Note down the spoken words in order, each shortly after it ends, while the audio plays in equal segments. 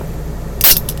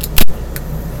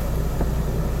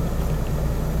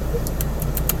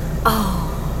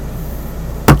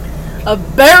a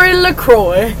berry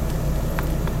LaCroix.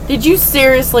 Did you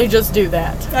seriously just do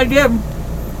that? I did.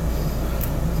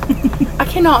 I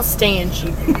cannot stand you.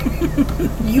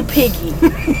 You piggy.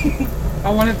 I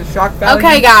wanted the shock value.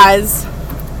 Okay, guys.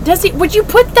 Destiny, would you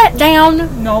put that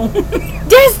down? No.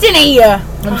 Destiny!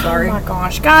 I'm sorry. Oh my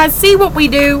gosh. Guys, see what we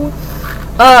do?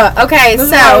 Okay, This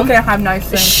so... is why we can't have nice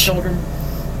things, children.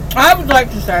 I would like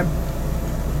to say,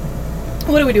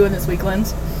 what are we doing this week,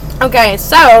 Linz? Okay,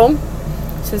 so...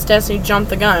 Since Destiny jumped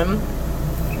the gun...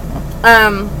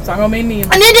 It's not gonna be me.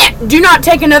 Do not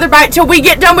take another bite till we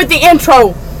get done with the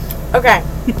intro. Okay.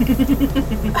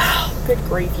 Oh, good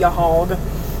grief, you hog.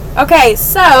 Okay,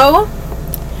 so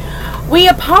we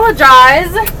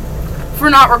apologize for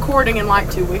not recording in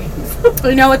like 2 weeks.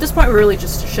 You know, at this point, we really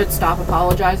just should stop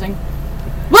apologizing.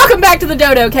 Welcome back to the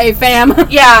Dodo Cave, fam.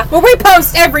 Yeah. Where we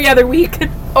post every other week.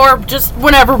 Or just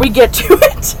whenever we get to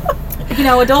it. You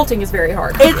know, adulting is very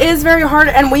hard. It is very hard,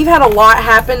 and we've had a lot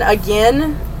happen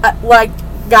again.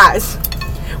 Guys,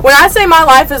 when I say my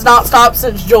life has not stopped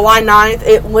since July 9th,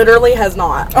 it literally has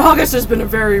not. August has been a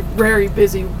very, very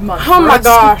busy month. Oh my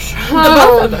gosh. The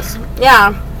both of us.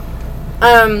 Yeah.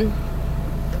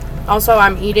 Also,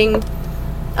 I'm eating.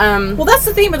 Well, that's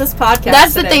the theme of this podcast.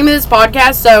 That's the theme of this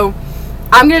podcast, so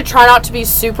I'm going to try not to be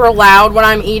super loud when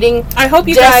I'm eating. I hope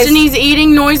you Destiny's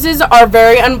eating noises are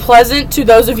very unpleasant to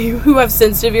those of you who have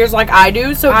sensitive ears like I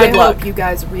do, so good luck. I hope you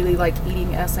guys really like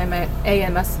eating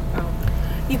AMS. Oh.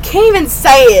 You can't even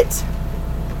say it.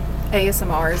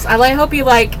 ASMRs. I hope you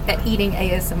like eating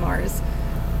ASMRs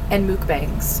and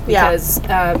mukbangs. Because,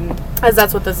 as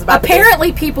that's what this is about.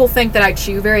 Apparently people think that I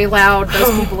chew very loud.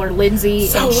 Those people are Lindsay,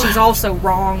 and she's also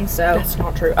wrong, so. That's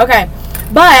not true. Okay,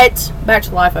 but back to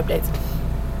the life updates.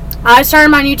 I started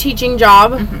my new teaching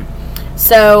job. Mm-hmm.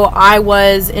 So I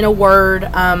was, in a word,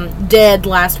 dead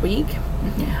last week.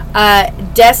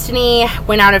 Mm-hmm. Destiny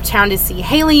went out of town to see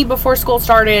Haley before school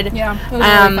started. Yeah, it was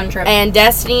a really fun trip. And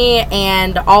Destiny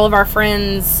and all of our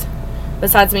friends,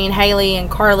 besides me and Haley and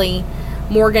Carly,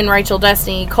 Morgan, Rachel,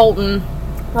 Destiny, Colton,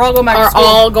 we're all going back to school.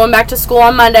 all going back to school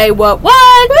on Monday. What?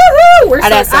 Woohoo!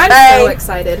 I'm so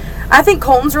excited. I think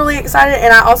Colton's really excited,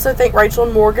 and I also think Rachel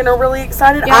and Morgan are really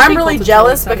excited. Yeah, I'm really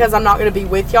jealous because I'm not going to be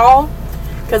with y'all,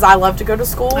 because I love to go to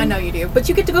school. I know you do, but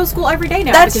you get to go to school every day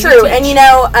now. That's true, and you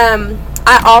know,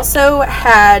 I also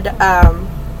had,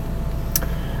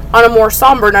 on a more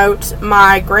somber note,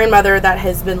 my grandmother that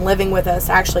has been living with us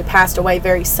actually passed away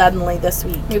very suddenly this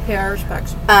week. We pay our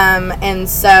respects. And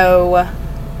so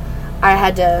I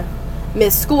had to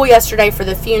miss school yesterday for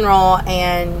the funeral,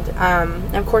 and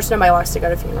of course nobody likes to go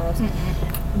to funerals.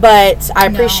 Mm-mm. But I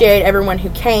appreciate everyone who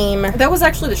came. That was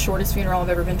actually the shortest funeral I've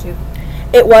ever been to.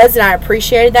 It was, and I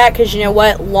appreciated that, because you know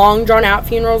what? Long, drawn-out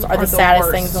funerals are the saddest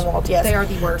worst. things in the world. Yes. They are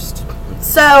the worst.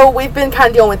 So, we've been kind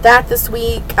of dealing with that this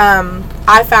week.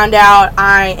 I found out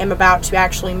I am about to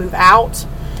actually move out.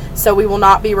 So, we will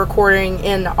not be recording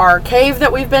in our cave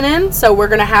that we've been in. So, we're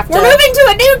going to have to... We're moving to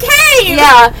a new cave!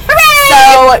 Yeah. Hooray!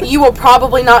 So, you will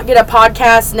probably not get a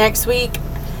podcast next week.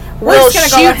 We'll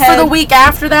shoot for the week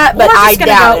after that, but I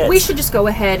doubt it. We should just go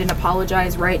ahead and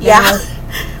apologize right now.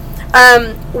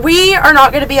 Yeah. We are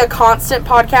not going to be a constant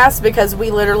podcast because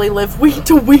we literally live week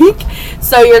to week.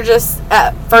 So you're just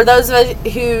for those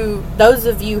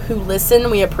of you who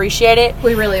listen, we appreciate it.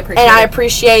 We really appreciate it. And I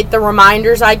appreciate the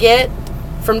reminders I get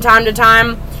from time to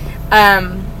time.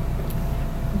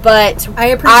 But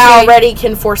I already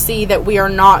can foresee that we are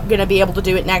not going to be able to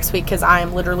do it next week because I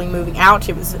am literally moving out.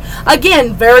 It was,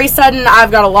 again, very sudden. I've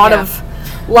got a lot of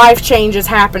life changes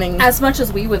happening. As much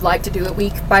as we would like to do it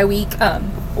week by week,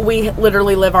 we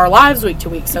literally live our lives week to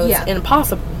week, so it's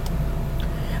impossible.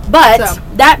 But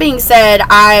that being said,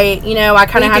 I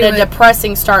kind of had a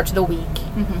depressing start to the week.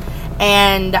 Mm-hmm.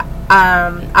 And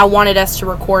I wanted us to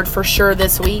record for sure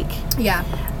this week. Yeah.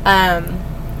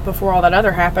 Before all that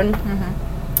other happened. Mm-hmm.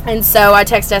 And so I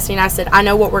texted Destiny and I said, I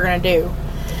know what we're going to do.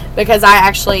 Because I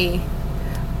actually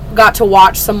got to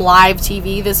watch some live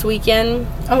TV this weekend.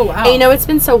 Oh, wow. And it's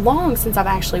been so long since I've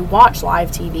actually watched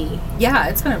live TV. Yeah,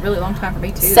 it's been a really long time for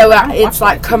me, too. So it's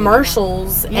like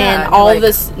commercials and all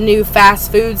this new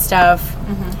fast food stuff.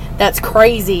 Mm-hmm. That's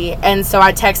crazy. And so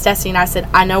I texted Destiny and I said,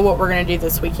 I know what we're going to do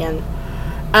this weekend.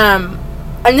 And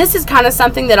this is kind of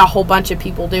something that a whole bunch of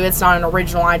people do. It's not an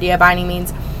original idea by any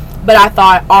means. But I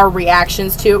thought our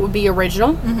reactions to it would be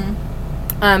original.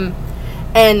 Mm-hmm.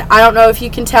 And I don't know if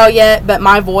you can tell yet, but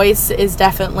my voice is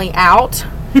definitely out.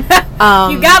 You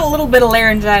got a little bit of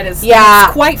laryngitis. Yeah.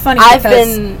 It's quite funny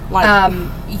because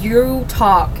you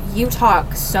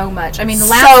talk so much. I mean, the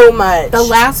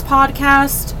last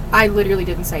podcast, I literally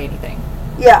didn't say anything.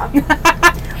 Yeah.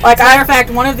 As a matter of fact,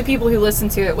 one of the people who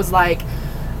listened to it was like,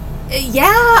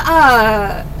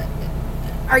 Yeah,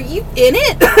 are you in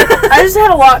it? I just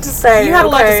had a lot to say. You had a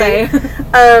lot to say.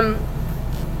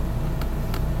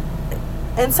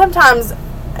 And sometimes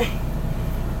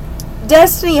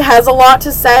Destiny has a lot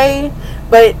to say,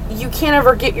 but you can't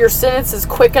ever get your sentences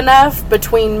quick enough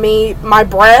between my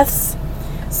breaths.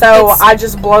 So I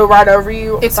just blow right over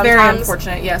you. It's sometimes. Very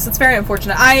unfortunate. Yes, it's very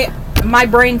unfortunate. My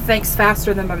brain thinks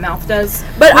faster than my mouth does,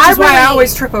 but which is why I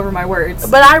always trip over my words.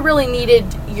 But I really needed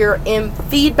your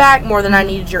feedback more than I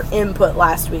needed your input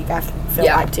last week. I feel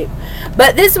like too.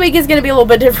 But this week is going to be a little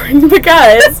bit different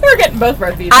because we're getting both of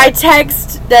our feedback. I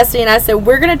text Destiny and I said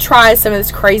we're going to try some of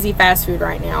this crazy fast food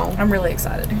right now. I'm really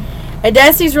excited. And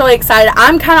Destiny's really excited.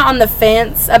 I'm kind of on the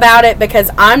fence about it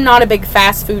because I'm not a big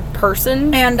fast food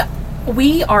person. And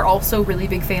we are also really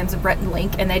big fans of Brett and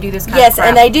Link, and they do this kind of crap. Yes,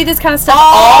 and they do this kind of stuff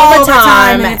all the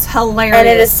time. And it's hilarious. And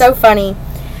it is so funny.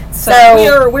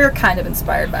 So we're kind of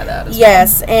inspired by that as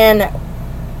yes, well.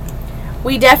 And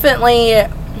we definitely...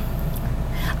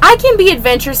 I can be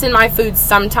adventurous in my food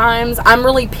sometimes. I'm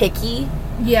really picky.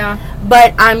 Yeah.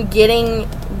 But I'm getting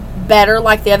better.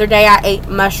 Like the other day, I ate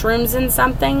mushrooms in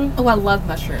something. Oh, I love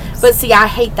mushrooms. But see, I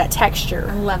hate that texture.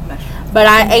 I love mushrooms. But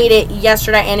I ate it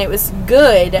yesterday, and it was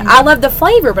good. Mm-hmm. I love the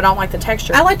flavor, but I don't like the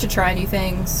texture. I like to try new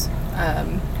things.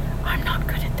 I'm not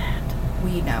good at that.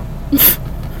 We know.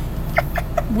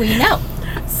 We know.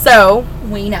 So.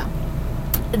 We know.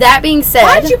 That being said.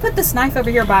 Why did you put this knife over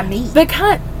here by me?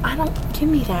 Because. I don't. Give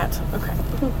me that. Okay.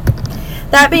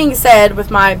 That being said, with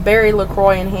my berry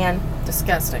LaCroix in hand.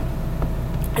 Disgusting.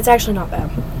 It's actually not bad.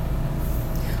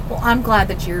 Well, I'm glad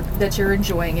that you're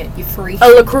enjoying it, you freak. A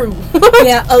LaCroix.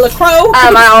 Yeah, a LaCroix.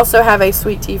 I also have a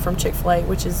sweet tea from Chick-fil-A,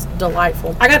 which is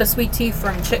delightful. I got a sweet tea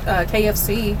from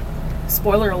KFC.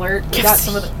 Spoiler alert. We got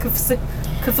some of the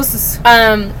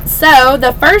so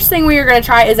the first thing we are going to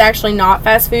try is actually not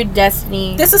fast food.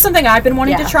 Destiny. This is something I've been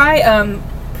wanting to try.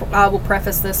 I will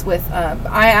preface this with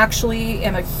I actually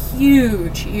am a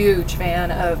huge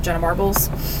fan of Jenna Marbles.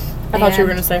 I thought you were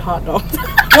going to say hot dog.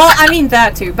 Well, I mean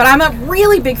that too, but I'm a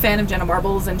really big fan of Jenna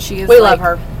Marbles, and she is. We love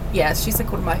her. Yes, she's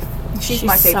like one of my. She's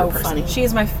my favorite person. Funny. She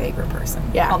is my favorite person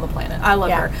on the planet. I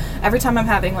love her. Every time I'm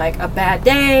having like a bad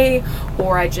day,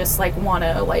 or I just like want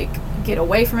to like get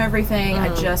away from everything,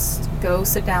 I just go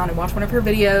sit down and watch one of her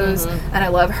videos. And I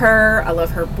love her. I love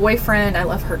her boyfriend. I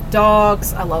love her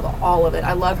dogs. I love all of it.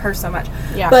 I love her so much.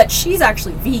 Yeah. But she's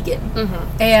actually vegan,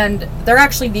 and they're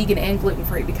actually vegan and gluten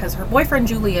free because her boyfriend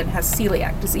Julian has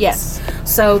celiac disease. Yes.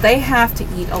 So they have to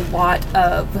eat a lot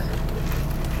of.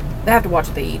 They have to watch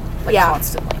what they eat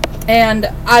constantly. And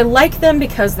I like them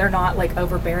because they're not like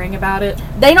overbearing about it.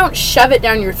 They don't shove it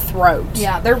down your throat.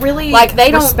 Yeah, they're really like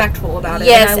respectful about it.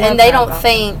 Yes, and they don't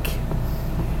think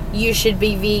you should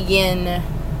be vegan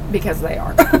because they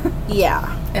are.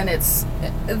 Yeah, and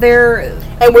they're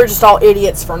we're just all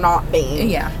idiots for not being.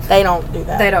 Yeah, they don't do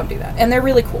that. They don't do that, and they're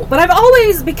really cool. But I've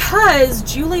always, because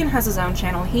Julian has his own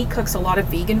channel, he cooks a lot of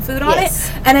vegan food on it,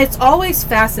 and it's always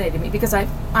fascinated me because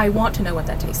I want to know what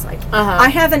that tastes like. I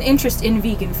have an interest in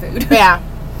vegan food. Yeah,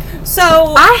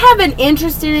 so I have an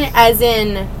interest in it, as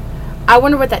in, I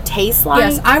wonder what that tastes like.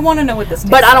 Yes, I want to know what this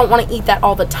tastes like. But I don't like. want to eat that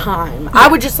all the time. Yeah. I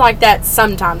would just like that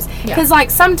sometimes. Because, like,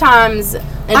 sometimes...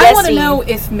 I want to know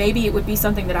if maybe it would be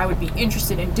something that I would be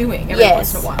interested in doing every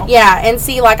once in a while. Yeah, and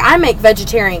see, like, I make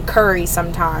vegetarian curry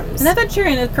sometimes. And that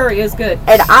vegetarian curry is good.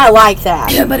 And I like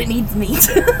that. Yeah, but it needs meat.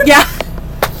 Yeah.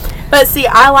 But, see,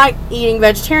 I like eating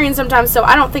vegetarian sometimes, so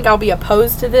I don't think I'll be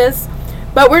opposed to this.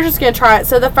 But we're just going to try it.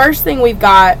 So, the first thing we've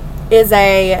got is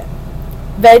a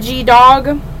veggie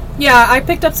dog. Yeah, I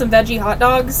picked up some veggie hot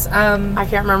dogs. I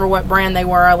can't remember what brand they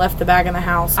were. I left the bag in the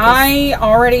house. I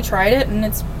already tried it, and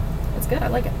it's good. I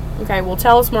like it. Okay, well,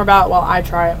 tell us more about it while I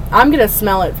try it. I'm going to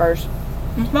smell it first.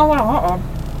 Smell what a hot dog.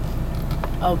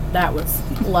 Oh, that was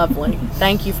lovely.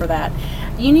 Thank you for that.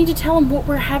 You need to tell them what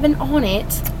we're having on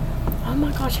it. Oh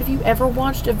my gosh, have you ever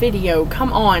watched a video?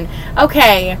 Come on.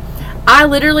 Okay, I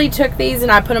literally took these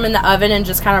and I put them in the oven and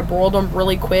just kind of broiled them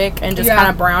really quick and just kind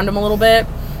of browned them a little bit.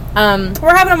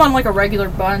 We're having them on like a regular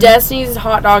bun. Destiny's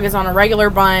hot dog is on a regular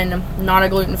bun, not a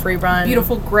gluten-free bun.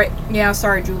 Beautiful, great. Yeah,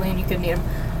 sorry, Julian, you couldn't eat them.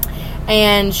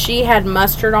 And she had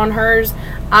mustard on hers.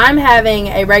 I'm having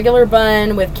a regular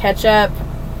bun with ketchup,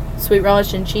 sweet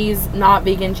relish, and cheese, not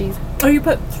vegan cheese. Oh, you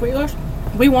put sweet relish?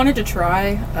 We wanted to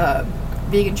try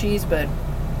vegan cheese, but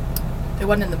it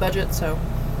wasn't in the budget, so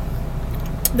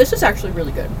this is actually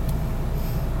really good.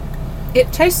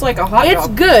 It tastes like a hot dog. It's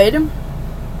good.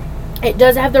 It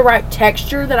does have the right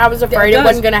texture that I was afraid it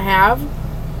wasn't going to have.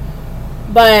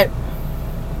 But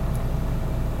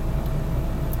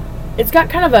it's got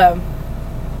kind of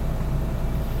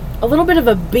a a little bit of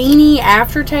a beanie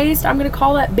aftertaste. I'm going to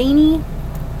call that beanie.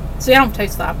 See, I don't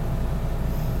taste that.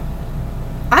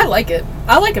 I like it.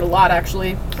 I like it a lot,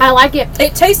 actually. I like it.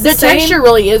 It tastes the same. The texture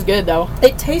really is good, though.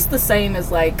 It tastes the same as,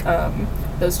 like,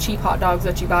 those cheap hot dogs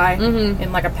that you buy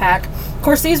in, like, a pack. Of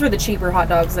course, these were the cheaper hot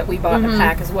dogs that we bought in a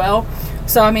pack as well.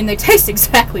 So, I mean, they taste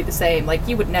exactly the same. Like,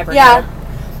 you would never know.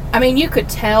 I mean, you could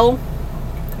tell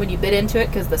when you bit into it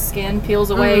because the skin peels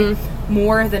away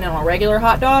more than in a regular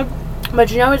hot dog.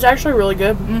 But, you know, it's actually really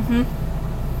good. I'm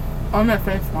going to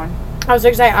finish mine. I was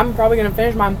going to say, I'm probably going to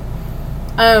finish mine.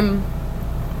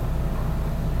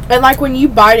 And, like, when you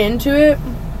bite into it,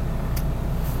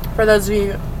 for those of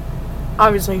you,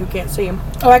 obviously, who can't see them.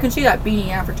 Oh, I can see that beanie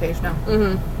aftertaste now.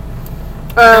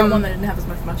 That one that didn't have as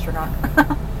much mustard on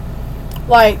it.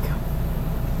 Like,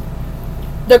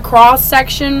 the cross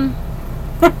section,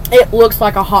 it looks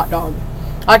like a hot dog.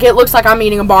 Like, it looks like I'm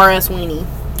eating a Bar S weenie.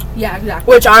 Yeah,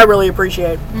 exactly. Which I really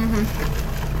appreciate. Man.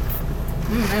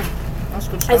 That's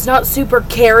good stuff. It's not super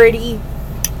carroty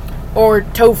or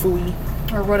tofu-y.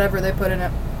 Or whatever they put in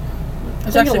it.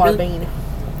 It's actually a lot of bean.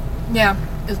 Yeah,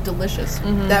 it's delicious.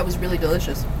 That was really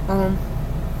delicious. I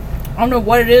don't know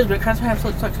what it is, but it kind of has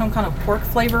like some kind of pork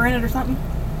flavor in it or something.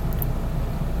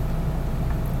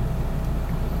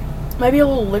 Maybe a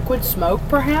little liquid smoke,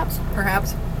 perhaps?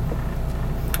 Perhaps.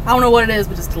 I don't know what it is,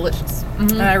 but it's delicious.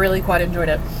 And I really quite enjoyed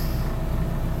it.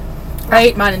 I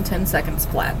ate mine in 10 seconds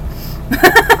flat.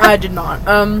 I did not.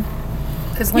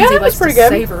 Because Lindsay likes to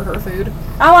savor her food.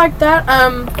 I like that.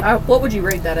 What would you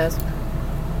rate that as?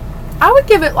 I would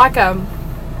give it like an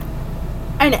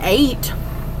 8.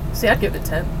 See, I'd give it a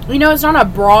 10. You know, it's not a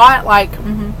brat, like,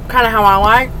 kind of how I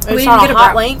like. It's not a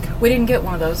hot link. We didn't get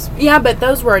one of those. Yeah, but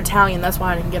those were Italian. That's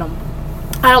why I didn't get them.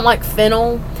 I don't like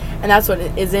fennel, and that's what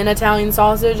is in Italian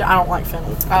sausage. I don't like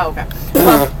fennel. Oh, okay.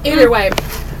 Well, either way,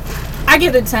 I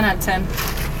give it a 10 out of 10.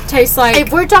 Tastes like...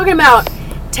 If we're talking about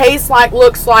tastes like,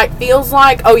 looks like, feels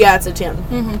like, oh yeah, it's a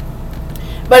 10.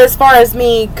 But as far as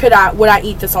me, would I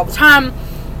eat this all the time?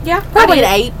 Yeah, probably an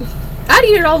 8. I'd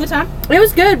eat it all the time. It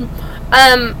was good.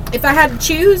 If I had to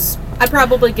choose, I'd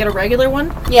probably get a regular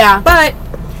one. Yeah. But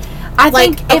I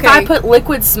think if I put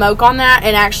liquid smoke on that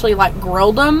and actually like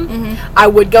grilled them, I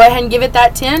would go ahead and give it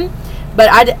that 10. But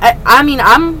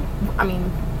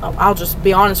I'll just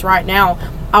be honest right now.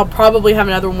 I'll probably have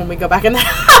another one when we go back in the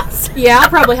house. Yeah, I'll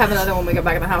probably have another one when we go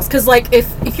back in the house. Because, like,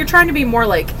 if you're trying to be more,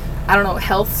 like, I don't know,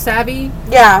 health savvy.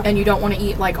 Yeah. And you don't want to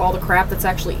eat, like, all the crap that's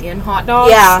actually in hot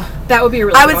dogs. Yeah. That would be a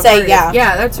really good alternative. I would say, yeah.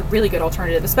 Yeah, that's a really good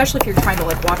alternative. Especially if you're trying to,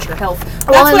 like, watch your health. That's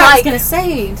what I was going to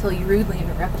say until you rudely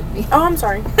interrupted me. Oh, I'm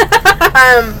sorry.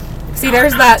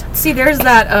 There's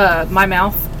that, my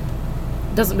mouth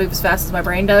doesn't move as fast as my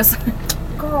brain does.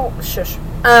 Girl, shush.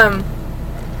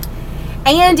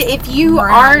 And if you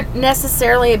aren't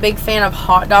necessarily a big fan of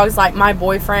hot dogs, like my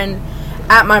boyfriend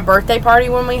at my birthday party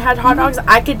when we had hot dogs,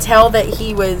 I could tell that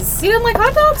he didn't like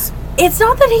hot dogs? It's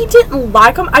not that he didn't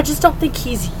like them. I just don't think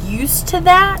he's used to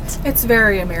that. It's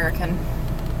very American.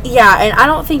 Yeah, and I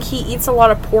don't think he eats a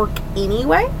lot of pork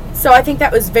anyway. So I think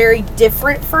that was very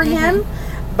different for him.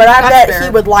 But I bet he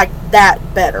would like that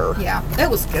better. Yeah, it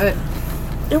was good.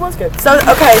 It was good. So,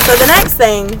 okay, so the next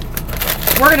thing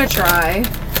we're going to try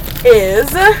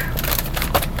is,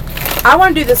 I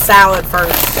want to do the salad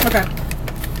first. Okay.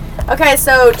 Okay,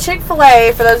 so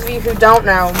Chick-fil-A, for those of you who don't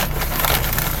know,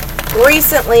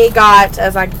 recently got,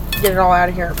 as I get it all out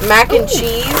of here, mac and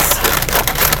cheese.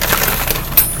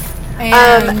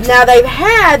 And now they've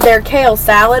had their kale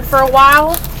salad for a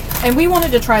while. And we wanted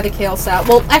to try the kale salad.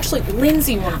 Well, actually,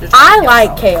 Lindsay wanted to try I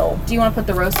like kale. Do you want to put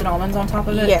the roasted almonds on top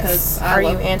of it? Yes. Are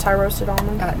you anti-roasted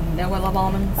almonds? No, I love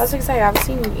almonds. I was going to say, I've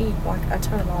seen you eat like a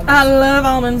ton of almonds. I love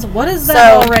almonds. What is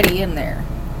that already in there?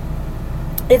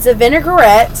 It's a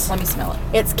vinaigrette. Let me smell it.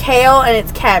 It's kale and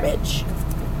it's cabbage.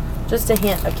 Just a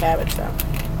hint of cabbage, though.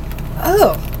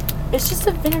 Oh. It's just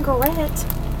a vinaigrette.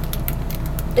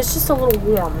 It's just a little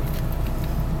warm.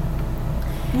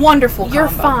 Wonderful combo. You're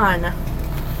fine.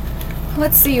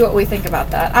 Let's see what we think about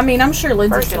that. I mean, I'm sure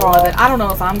Lindsay's going to love it. I don't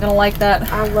know if I'm going to like that.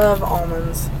 I love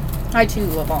almonds. I, too,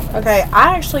 love almonds. Okay,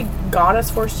 I actually got us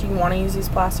forks. Do you want to use these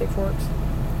plastic forks?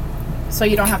 So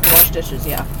you don't have to wash dishes,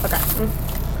 yeah. Okay.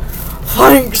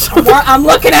 Thanks. I'm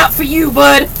looking out for you,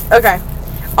 bud. Okay.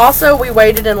 Also, we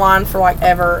waited in line for, like,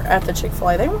 ever at the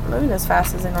Chick-fil-A. They weren't moving as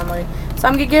fast as they normally do. So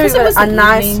I'm going to give it a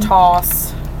nice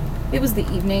toss. It was the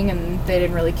evening, and they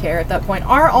didn't really care at that point.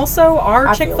 Our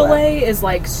Chick-fil-A is,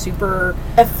 like, super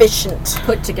efficient,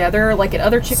 put together. Like, at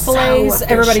other Chick-fil-A's, so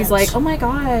everybody's like, oh my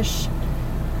gosh,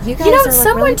 you guys are,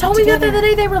 someone really told me the other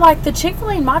day, they were like, the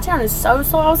Chick-fil-A in my town is so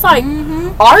slow. I was like,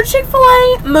 our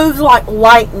Chick-fil-A moves like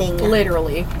lightning.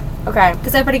 Literally. Okay.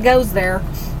 Because everybody goes there.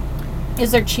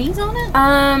 Is there cheese on it?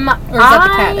 Or is that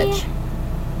the cabbage?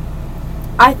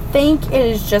 I think it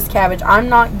is just cabbage. I'm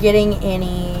not getting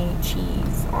any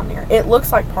cheese on there. It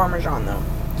looks like Parmesan, though.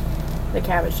 The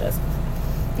cabbage does.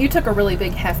 You took a really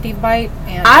big, hefty bite.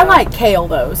 And I like kale,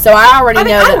 though, so I already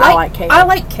know that I like kale. I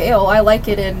like kale. I like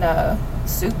it in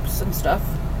soups and stuff.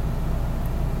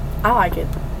 I like it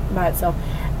by itself.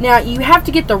 Now, you have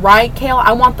to get the right kale.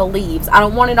 I want the leaves. I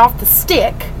don't want it off the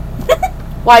stick.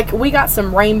 Like, we got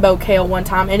some rainbow kale one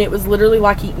time, and it was literally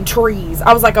like eating trees.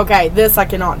 I was like, okay, this I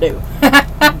cannot do.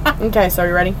 Okay, so are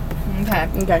you ready? Okay.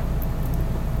 Okay.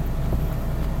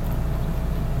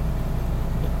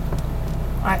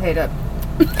 I hate it.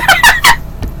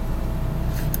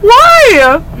 Why?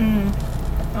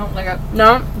 I don't like it.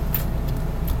 No.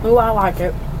 Ooh, I like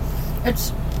it.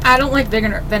 I don't like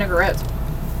vinaigrettes.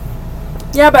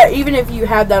 Yeah, but even if you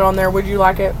had that on there, would you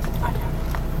like it?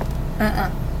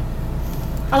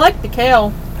 I like the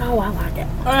kale. Oh, I like it.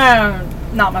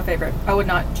 Not my favorite. I would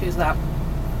not choose that.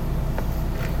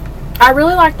 I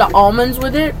really like the almonds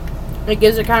with it. It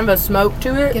gives it kind of a smoke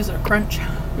to it. Gives it a crunch.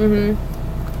 Mm-hmm.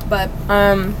 But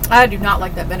I do not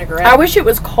like that vinaigrette. I wish it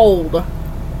was cold.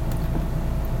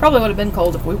 Probably would have been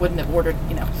cold if we wouldn't have ordered,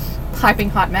 piping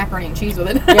hot macaroni and cheese with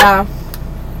it. Yeah.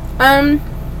 I'm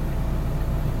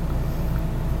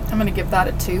going to give that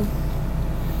a 2.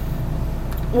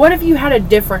 What if you had a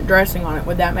different dressing on it?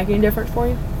 Would that make any difference for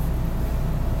you?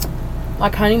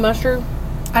 Like honey mustard?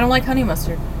 I don't like honey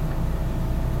mustard.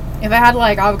 If I had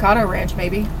like avocado ranch,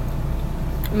 maybe.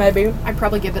 Maybe. I'd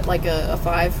probably give it like a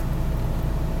 5.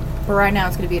 But right now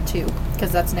it's going to be a 2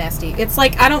 because that's nasty. It's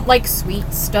like, I don't like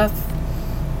sweet stuff.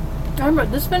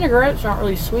 This vinaigrette's not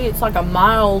really sweet. It's like a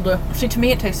mild. See, to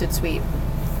me it tasted sweet.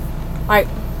 Like.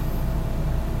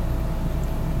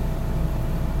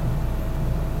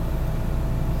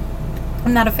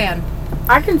 I'm not a fan.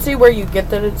 I can see where you get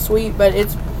that it's sweet, but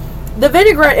the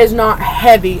vinaigrette is not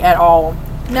heavy at all.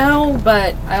 No,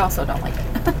 but I also don't like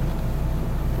it.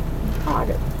 I like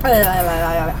it.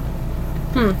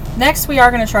 Next, we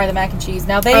are going to try the mac and cheese.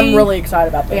 Now I'm really excited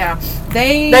about this. Yeah,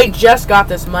 they just got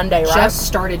this Monday, right? Just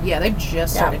started. Yeah, they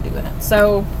just started doing it.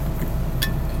 So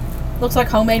looks like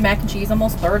homemade mac and cheese. I'm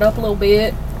gonna stir it up a little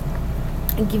bit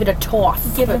and give it a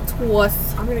toss. Give it a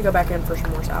toss. I'm gonna go back in for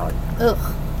some more salad.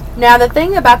 Ugh. Now the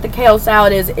thing about the kale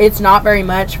salad is it's not very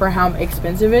much for how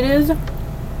expensive it is.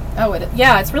 Oh,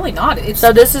 it's really not.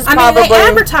 So this is probably... I mean, they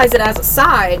advertise it as a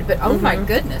side, but oh my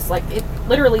goodness, like it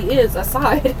literally is a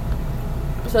side.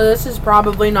 So this is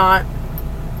probably not...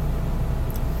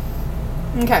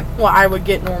 Okay. What I would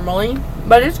get normally,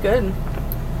 but it's good.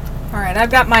 Alright,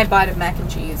 I've got my bite of mac and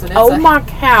cheese, and it's my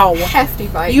cow. Hefty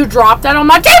bite. You dropped that on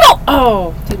my table!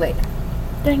 Oh! Too late.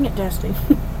 Dang it, Dusty.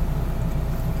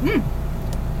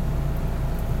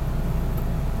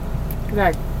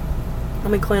 Okay.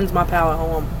 Let me cleanse my palate.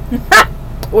 Hold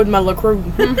on. With my LaCroix.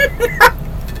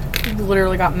 You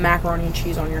literally got macaroni and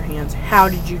cheese on your hands. How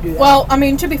did you do that? Well, I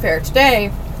mean, to be fair,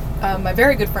 today, my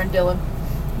very good friend Dylan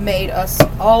made us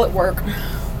all at work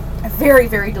a very,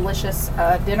 very delicious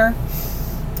dinner.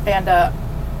 And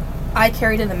I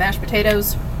carried in the mashed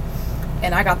potatoes,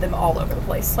 and I got them all over the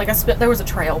place. Like, there was a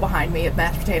trail behind me of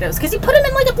mashed potatoes, because he put them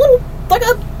in like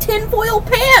a tinfoil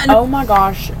pan. Oh my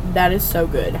gosh, that is so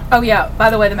good. Oh yeah, by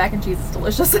the way, the mac and cheese is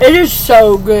delicious. It is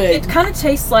so good. It kind of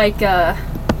tastes like,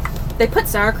 they put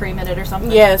sour cream in it or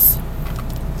something. Yes.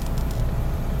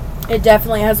 It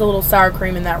definitely has a little sour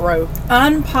cream in that row.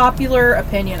 Unpopular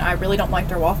opinion, I really don't like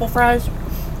their waffle fries.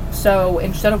 So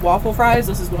instead of waffle fries,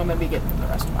 this is what I'm going to be getting for the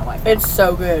rest of my life. It's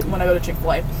so good. When I go to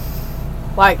Chick-fil-A.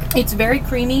 Like, it's very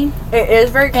creamy. It is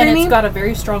very creamy. And it's got a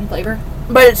very strong flavor.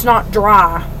 But it's not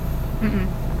dry.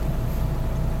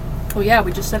 Well, yeah,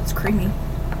 we just said it's creamy.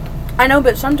 I know,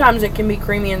 but sometimes it can be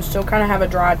creamy and still kind of have a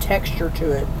dry texture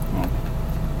to it.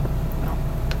 No.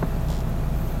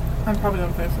 I'm probably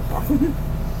going to finish this off.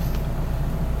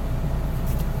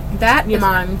 That you is...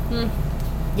 mind?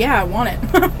 Yeah, I want it.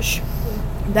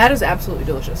 That is absolutely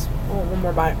delicious. Oh, one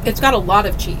more bite. It's got a lot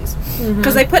of cheese.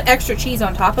 Because they put extra cheese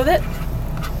on top of it.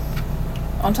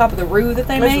 On top of the roux that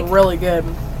they make. It's really good.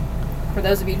 For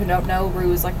those of you who don't know,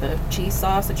 roux is like the cheese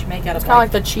sauce that you make out of... It's kind of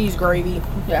like the cheese gravy.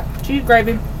 Yeah. Cheese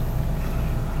gravy.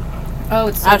 Oh,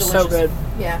 it's so That's delicious. so good.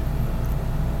 Yeah.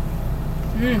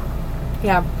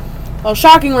 Yeah. Well,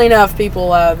 shockingly enough, people,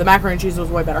 the macaroni and cheese was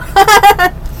way better.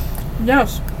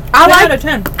 Yes. 10 out of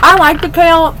 10. I like the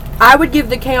kale. I would give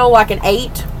the kale like an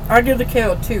 8. I'd give the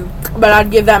kale a 2. But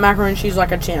I'd give that macaroni and cheese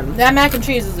like a 10. That mac and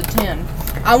cheese is a 10.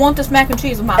 I want this mac and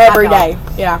cheese with my every hot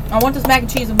dog. day. Yeah. I want this mac and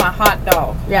cheese with my hot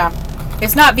dog. Yeah.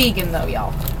 It's not vegan though,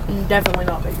 y'all. Definitely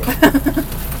not vegan.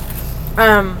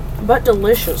 But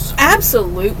delicious.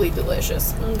 Absolutely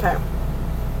delicious. Okay.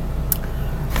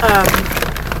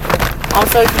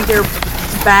 Also, you can hear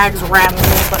bags rattling.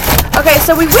 But okay,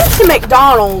 so we went to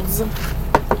McDonald's.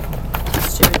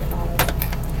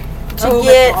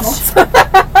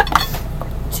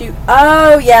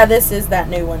 Oh yeah, this is that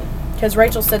new one. Because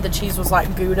Rachel said the cheese was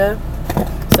like Gouda,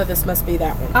 so this must be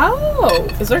that one. Oh,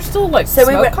 is there still like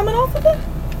smoke coming off of it?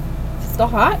 Still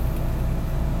hot?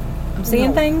 I'm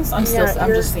seeing things. I'm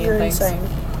just seeing things.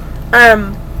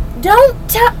 Insane. Don't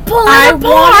pull it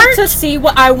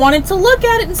apart. I wanted to look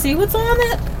at it and see what's on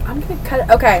it. I'm gonna cut it.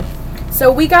 Okay,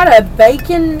 so we got a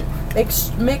bacon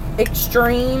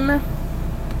extreme.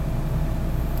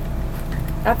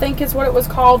 I think is what it was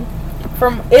called.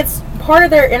 It's part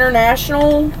of their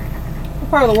international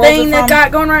part of the world thing that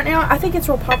got going right now. I think it's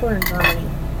real popular in Germany.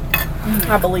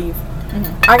 I believe.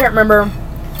 I can't remember.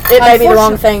 It may be the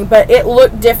wrong thing, but it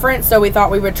looked different, so we thought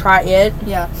we would try it.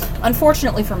 Yeah.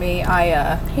 Unfortunately for me,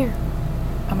 Here.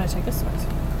 I'm going to take a slice.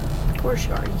 Of course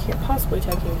you are. You can't possibly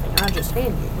take anything. I just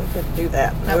hand you. We couldn't do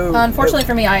that. No. Unfortunately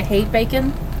for me, I hate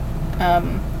bacon.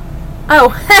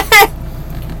 Oh.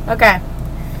 Okay.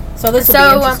 So this will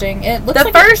be interesting. It looks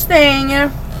the first thing...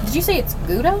 Did you say it's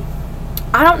Gouda?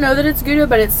 I don't know that it's Gouda,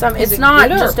 but it's some. It's not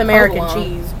just American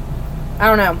cheese. I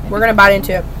don't know. We're going to bite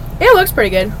into it. It looks pretty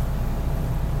good.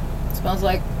 Smells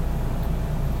like.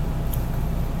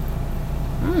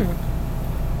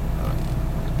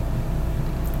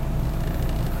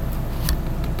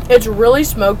 It's really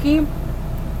smoky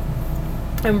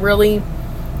and really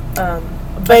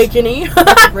bacony.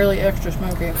 Really extra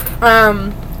smoky.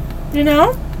 You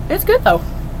know, it's good though.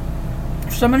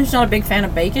 For someone who's not a big fan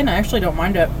of bacon, I actually don't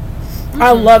mind it.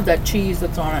 I love that cheese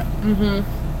that's on it.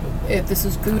 If this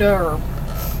is Gouda or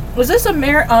was this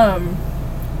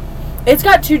it's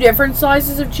got 2 different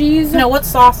slices of cheese. No, what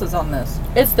sauce is on this?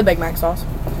 It's the Big Mac sauce.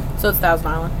 So it's Thousand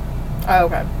Island. Oh,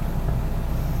 okay.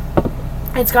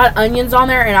 It's got onions on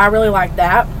there, and I really like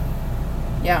that.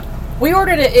 Yeah. We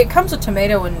ordered it. It comes with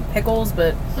tomato and pickles,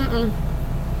 but...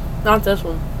 Not this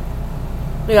one.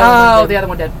 The other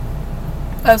one did.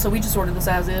 Oh, so we just ordered this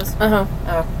as is? Uh-huh.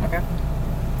 Oh, okay.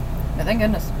 Yeah, thank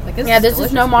goodness. Like, this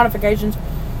is no modifications.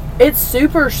 It's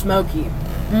super smoky.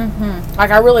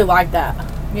 Like, I really like that.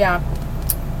 Yeah.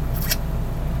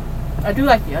 I do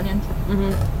like the onions.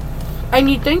 And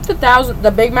you'd think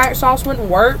the Big Mac sauce wouldn't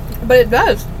work, but it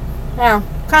does. Yeah.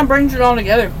 Kind of brings it all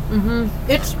together.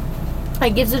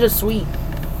 It gives it a sweet.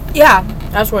 Yeah.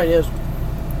 That's what it is.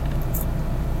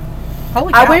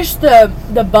 Holy cow. I wish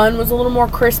the bun was a little more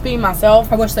crispy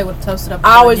myself. I wish they would have toasted up the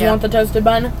I bun, always want the toasted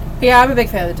bun. Yeah, I'm a big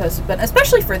fan of the toasted bun,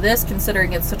 especially for this,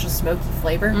 considering it's such a smoky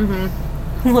flavor.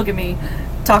 Look at me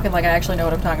talking like I actually know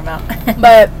what I'm talking about.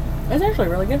 But it's actually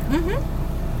really good.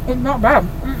 It's not bad.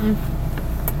 I'm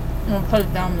going to put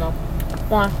it down, though.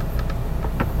 Why?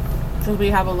 Because we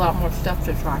have a lot more stuff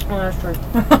to try. Oh, that's true.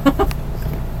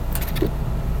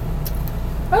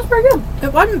 That's pretty good.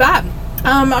 It wasn't bad.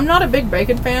 I'm not a big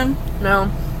bacon fan. No.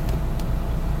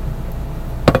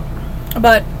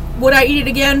 But would I eat it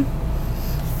again?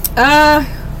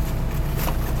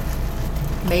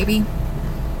 Maybe.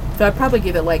 So I'd probably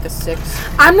give it like a 6.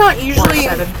 I'm not usually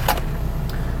or a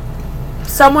 7.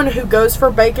 Someone who goes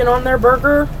for bacon on their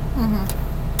burger.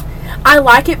 I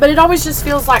like it, but it always just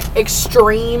feels like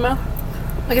extreme.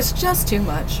 Like it's just too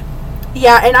much.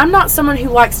 Yeah, and I'm not someone who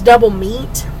likes double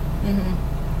meat.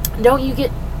 Don't you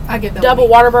get? I get double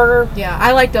meat. Whataburger. Yeah,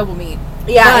 I like double meat.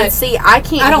 Yeah, and see, I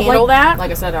can't handle that.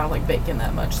 Like I said, I don't like bacon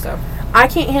that much, so I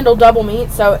can't handle double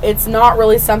meat, so it's not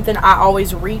really something I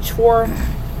always reach for.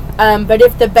 But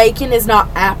if the bacon is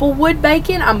not applewood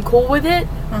bacon, I'm cool with it.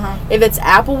 If it's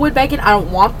applewood bacon, I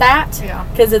don't want that. Yeah,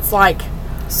 because it's like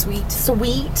sweet.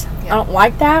 Yeah. I don't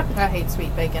like that. I hate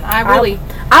sweet bacon. I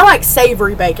like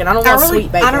savory bacon. I don't want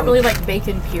sweet bacon. I don't really like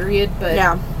bacon, period. But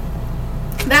yeah,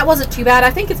 that wasn't too bad. I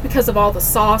think it's because of all the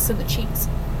sauce and the cheese.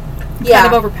 Yeah,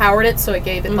 kind of overpowered it, so it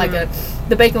gave it like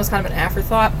the bacon was kind of an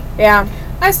afterthought. Yeah,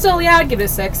 I'd give it a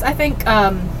 6. I think.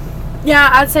 Yeah,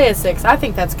 I'd say a 6. I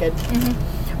think that's good.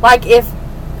 Like if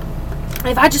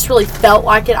I just really felt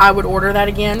like it, I would order that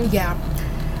again. Yeah,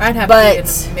 I'd have to be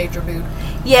in a major mood.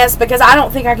 Yes, because I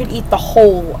don't think I could eat the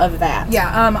whole of that. Yeah,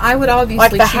 I would obviously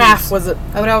like the half was it.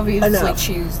 I would obviously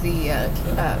choose the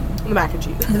mac and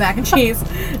cheese. The mac and cheese.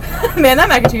 Man, that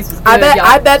mac and cheese was good.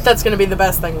 I bet that's going to be the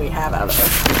best thing we have out of this.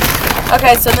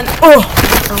 Okay, so then oh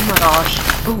my gosh.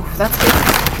 Ooh, that's good.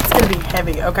 It's going to be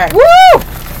heavy. Okay. Woo!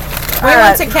 We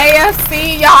went to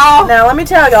KFC, y'all. Now let me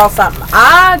tell y'all something.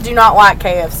 I do not like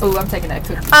KFC. Ooh, I'm taking that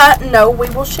cookie. No, we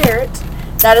will share it.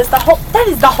 That is the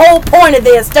whole point of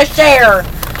this, to share.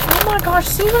 Oh my gosh,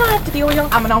 see what I have to deal with, y'all?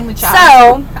 I'm an only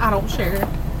child. So, I don't share.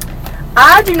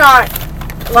 I do not,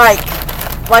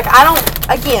 I don't,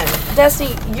 again,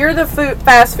 Destiny, you're the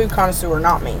fast food connoisseur,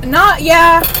 not me.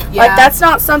 Yeah. Like, that's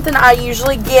not something I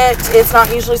usually get. It's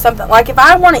not usually something, like, if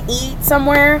I want to eat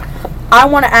somewhere, I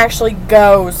want to actually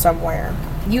go somewhere.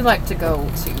 You like to go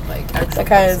to, like, extra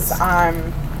because places.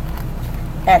 I'm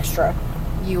extra.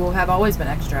 You have always been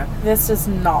extra. This does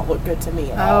not look good to me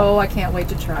at all. Oh, I can't wait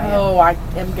to try it. Oh, I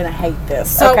am going to hate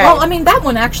this. So, okay. well, I mean, that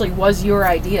one actually was your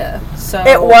idea. So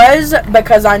It was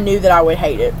because I knew that I would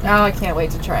hate it. Oh, I can't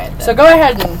wait to try it then. So go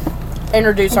ahead and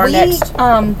introduce our next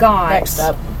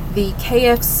up. The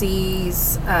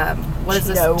KFC's, what is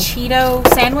this? Cheeto.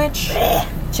 Cheeto sandwich?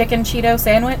 Chicken Cheeto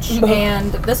sandwich.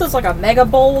 And this is like a mega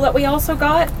bowl that we also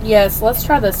got. Yes, let's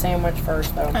try the sandwich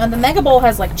first, though. And the mega bowl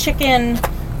has like chicken...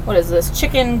 What is this?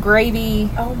 Chicken, gravy,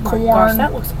 oh my corn. Gosh,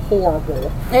 that looks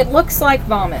horrible. It looks like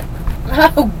vomit.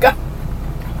 Oh, God.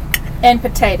 And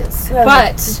potatoes.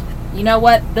 But, you know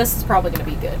what? This is probably going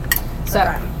to be good.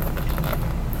 So,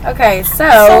 okay,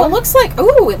 so it looks like,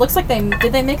 it looks like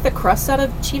did they make the crust out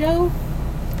of Cheeto?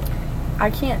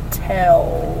 I can't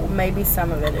tell. Maybe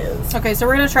some of it is. Okay, so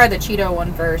we're going to try the Cheeto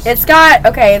one first. It's got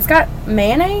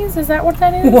mayonnaise. Is that what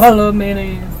that is? I love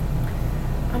mayonnaise.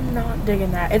 I'm not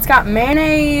digging that. It's got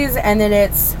mayonnaise, and then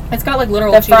it's got like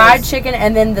literal the Cheetos. fried chicken,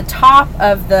 and then the top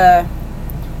of the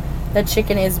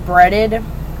chicken is breaded.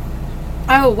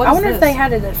 Oh, what is I wonder this? if they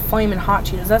had it at Flamin' Hot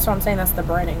Cheetos. That's what I'm saying. That's the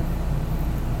breading.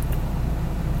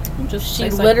 She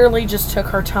literally just took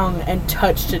her tongue and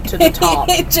touched it to the top.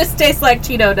 It just tastes like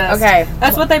Cheeto dust. Okay,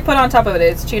 that's what they put on top of it.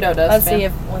 It's Cheeto dust. Let's see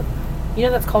if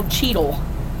that's called Cheetle.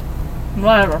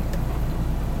 Whatever.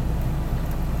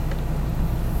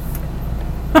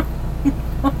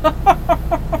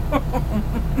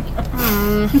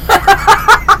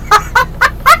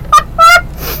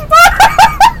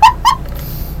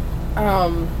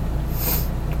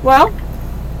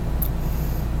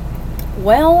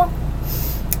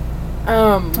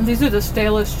 These are the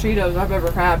stalest Cheetos I've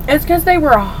ever had. It's because they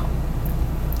were.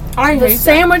 The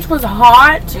sandwich was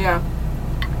hot. Yeah.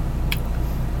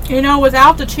 You know,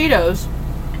 without the Cheetos,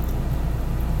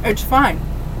 it's fine.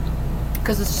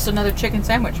 Because it's just another chicken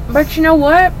sandwich. But you know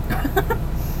what?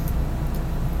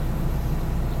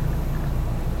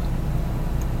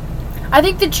 I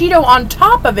think the Cheeto on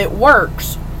top of it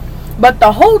works, but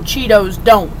the whole Cheetos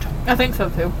don't. I think so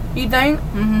too. You think?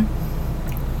 Mm-hmm.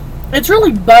 It's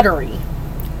really buttery.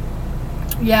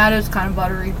 Yeah, it is kind of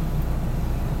buttery.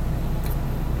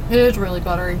 It is really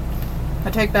buttery. I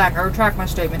retract my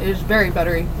statement. It is very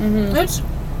buttery. Mm-hmm.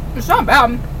 It's not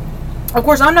bad. Of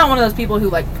course, I'm not one of those people who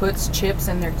like puts chips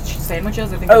in their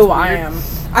sandwiches. I think that's weird. I am.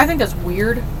 I think that's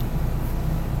weird.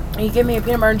 You give me a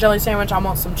peanut butter and jelly sandwich, I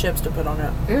want some chips to put on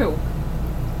it. Ew.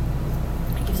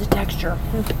 It gives it texture.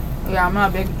 Yeah, I'm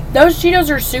not big. Those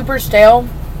Cheetos are super stale.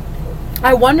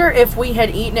 I wonder if we had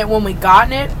eaten it when we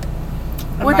gotten it.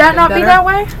 Would that not be that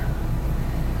way?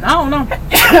 I don't know.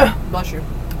 Bless you.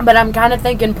 But I'm kind of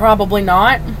thinking probably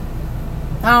not.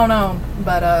 I don't know.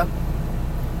 But,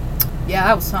 yeah,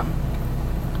 that was something.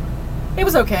 It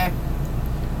was okay.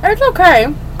 It's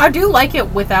okay. I do like it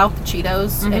without the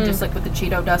Cheetos and just like with the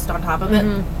Cheeto dust on top of it.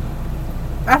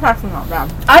 That's actually not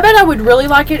bad. I bet I would really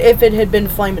like it if it had been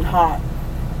Flamin' Hot.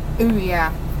 Ooh,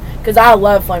 yeah. Because I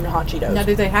love Flamin' Hot Cheetos. Now,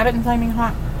 do they have it in Flaming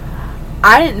Hot?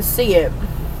 I didn't see it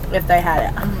if they had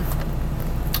it.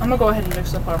 I'm going to go ahead and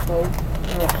mix up our fold.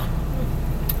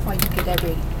 While you get that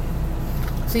ready.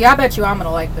 See, I bet you I'm going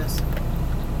to like this.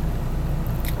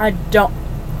 I don't.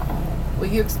 Will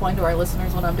you explain to our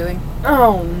listeners what I'm doing?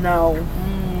 Oh, no.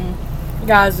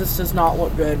 Guys, this does not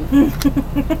look good. It's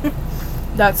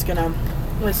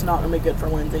not going to be good for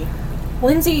Lindsay.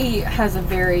 Lindsay has a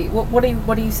very,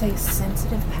 what do you say,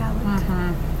 sensitive palate?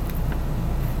 Mm-hmm.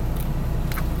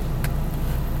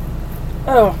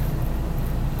 Oh.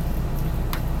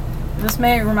 This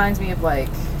reminds me of like...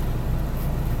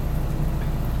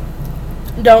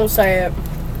 Don't say it.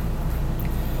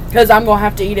 Because I'm going to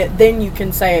have to eat it. Then you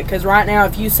can say it. Because right now,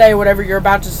 if you say whatever you're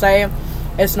about to say,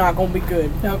 it's not going to be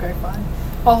good. Okay, fine.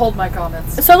 I'll hold my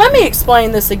comments. So let me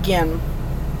explain this again.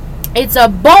 It's a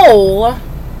bowl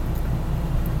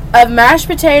of mashed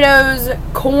potatoes,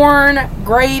 corn,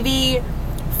 gravy,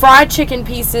 fried chicken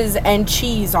pieces, and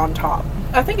cheese on top.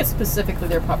 I think it's specifically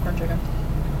their popcorn chicken.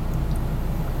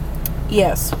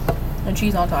 Yes. And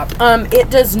cheese on top. It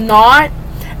does not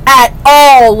at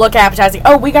all look appetizing.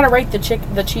 Oh, we gotta rate the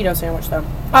Cheeto sandwich, though.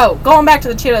 Oh, going back to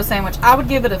the Cheeto sandwich, I would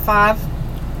give it a 5.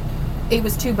 It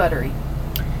was too buttery.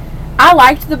 I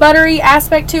liked the buttery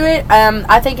aspect to it.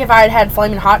 I think if I had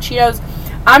Flamin' Hot Cheetos,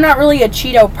 I'm not really a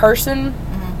Cheeto person.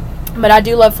 But I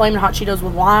do love Flamin' Hot Cheetos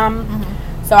with lime.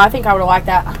 Mm-hmm. So I think I would have liked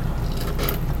that.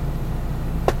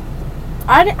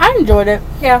 I enjoyed it.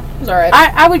 Yeah, it was alright.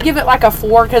 I would give it like a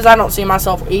 4 because I don't see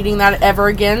myself eating that ever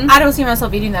again. I don't see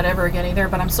myself eating that ever again either,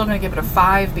 but I'm still going to give it a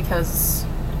 5 because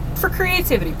for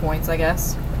creativity points, I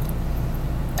guess.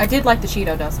 I did like the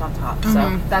Cheeto dust on top,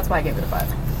 so that's why I gave it a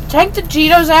 5. Take the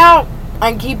Cheetos out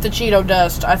and keep the Cheeto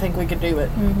dust. I think we could do it.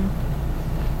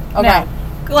 Mm-hmm. Okay. Now,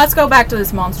 let's go back to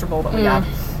this Monster Bowl that we got.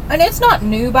 And it's not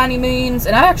new by any means,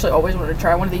 and I actually always wanted to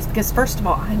try one of these because, first of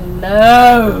all, I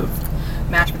love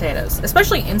mashed potatoes,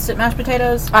 especially instant mashed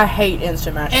potatoes. I hate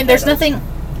instant mashed potatoes. And there's nothing,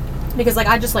 because like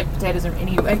I just like potatoes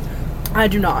anyway. I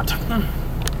do not.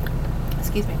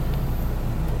 Excuse me.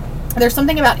 There's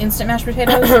something about instant mashed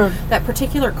potatoes, that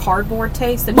particular cardboard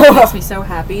taste that just makes me so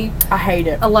happy. I hate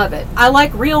it. I love it. I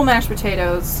like real mashed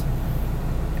potatoes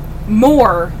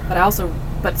more,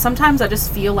 but sometimes I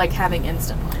just feel like having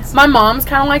instant ones. My mom's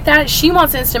kind of like that. She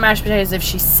wants instant mashed potatoes if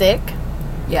she's sick.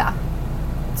 Yeah.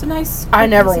 It's a nice... I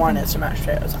never want instant mashed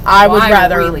potatoes. I would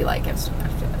rather... I really like instant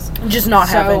mashed potatoes. Just not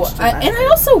have instant mashed potatoes. And I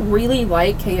also really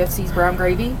like KFC's brown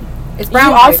gravy. It's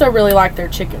brown gravy. Also really like their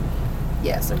chicken.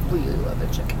 Yes, I really love their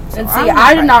chicken. So and see,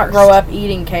 I did not grow up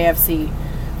eating KFC.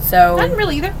 So... I didn't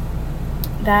really either.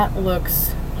 That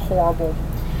looks horrible.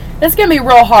 This is going to be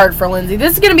real hard for Lindsay.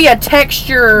 This is going to be a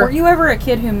texture... Were you ever a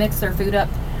kid who mixed their food up?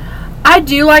 I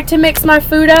do like to mix my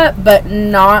food up, but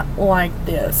not like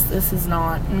this. This is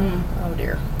not... Oh,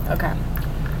 dear. Okay.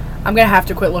 I'm going to have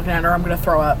to quit looking at her. I'm going to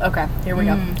throw up. Okay, here we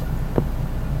go.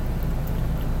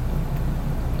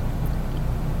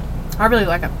 I really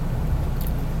like it.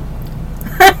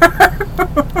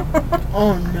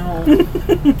 Oh, no.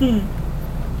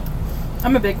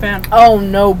 I'm a big fan. Oh,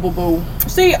 no, boo-boo.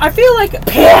 See, I feel like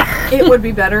it would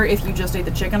be better if you just ate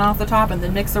the chicken off the top and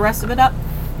then mix the rest of it up.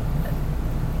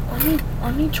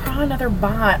 Let me try another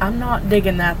bite. I'm not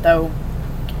digging that, though.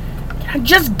 Can I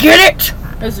just get it?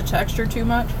 Is the texture too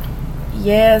much?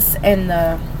 Yes, and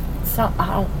the...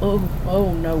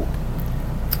 Oh, no.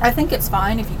 I think it's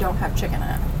fine if you don't have chicken in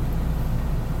it.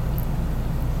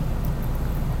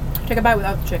 Take a bite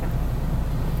without the chicken.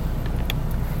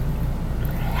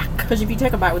 Because if you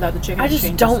take a bite without the chicken, I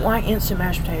just don't like instant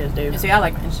mashed potatoes, dude. You see, I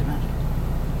like instant mashed.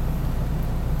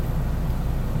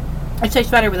 It tastes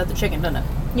better without the chicken, doesn't it?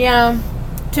 Yeah.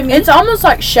 To me, it's almost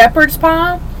like shepherd's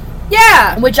pie.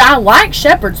 Yeah. Which I like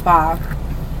shepherd's pie.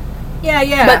 Yeah,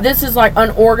 yeah. But this is like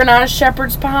unorganized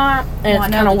shepherd's pie, and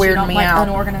it's kind of weirding me out.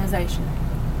 Unorganization.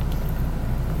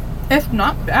 It's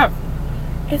not bad.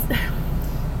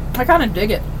 I kind of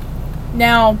dig it.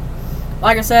 Now,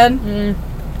 like I said,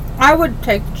 I would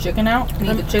take the chicken out and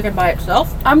eat the chicken by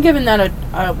itself. I'm giving that a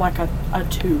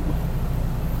 2.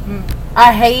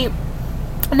 I hate...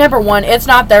 Number 1, it's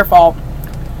not their fault,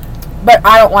 but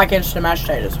I don't like instant mashed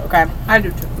potatoes, okay? I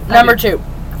do too. Number 2.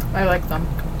 I like them.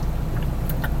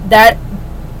 That,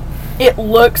 it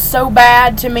looks so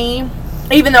bad to me.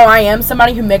 Even though I am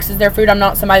somebody who mixes their food, I'm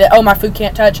not somebody that, my food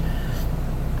can't touch.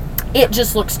 It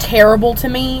just looks terrible to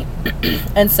me,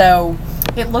 and so...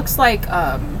 It looks like,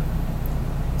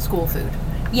 school food.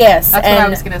 Yes, that's what I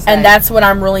was going to say. And that's what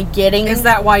I'm really getting. Is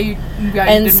that why you guys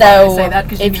and didn't so want to say that?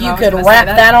 Because if you could wrap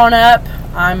that on up,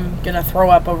 I'm going to throw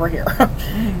up over here.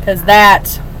 Because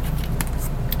that,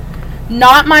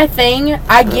 not my thing.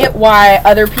 I get why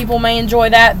other people may enjoy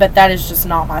that, but that is just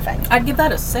not my thing. I'd give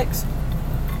that a 6.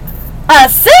 A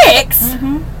 6?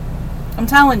 Mm-hmm. I'm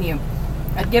telling you.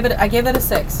 I give it a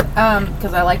 6.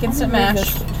 Because I like instant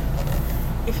mash.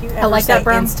 If you ever like say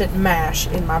that instant mash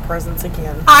in my presence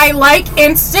again. I like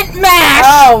instant mash!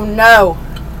 Oh, no.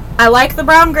 I like the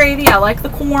brown gravy. I like the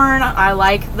corn. I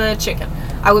like the chicken.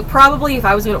 I would probably, if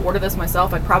I was going to order this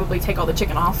myself, I'd probably take all the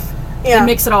chicken off and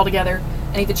mix it all together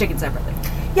and eat the chicken separately.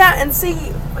 Yeah, and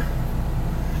see,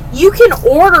 you can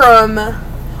order them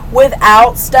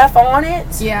without stuff on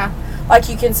it. Yeah. Like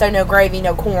you can say no gravy,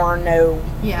 no corn, no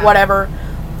whatever.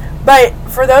 But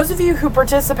for those of you who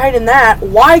participate in that,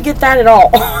 why get that at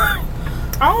all? I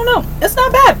don't know. It's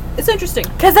not bad. It's interesting.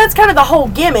 Because that's kind of the whole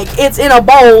gimmick. It's in a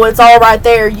bowl. It's all right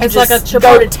there. It's just like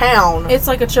go to town. It's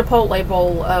like a Chipotle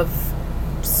bowl of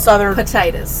Southern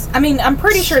potatoes. I mean, I'm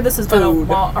pretty sure this has been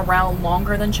around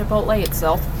longer than Chipotle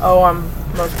itself. Oh, I'm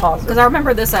most positive. Because I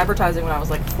remember this advertising when I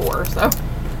was like 4, so...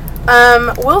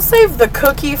 We'll save the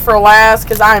cookie for last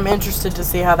because I'm interested to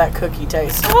see how that cookie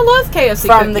tastes. Oh, I love KFC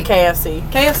from the KFC.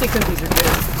 KFC cookies are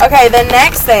good. Okay, the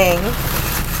next thing.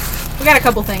 We got a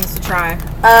couple things to try.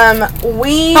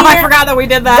 I forgot that we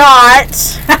did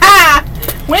that.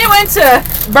 We went to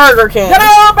Burger King. Good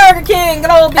old Burger King.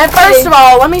 Good old. And first of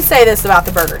all, let me say this about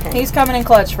the Burger King. He's coming in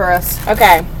clutch for us.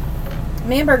 Okay.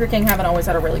 Me and Burger King haven't always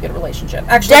had a really good relationship.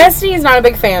 Actually, Destiny's not a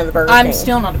big fan of the Burger King. I'm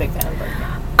still not a big fan of the Burger King.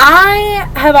 I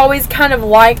have always kind of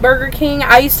liked Burger King.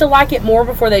 I used to like it more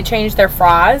before they changed their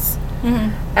fries.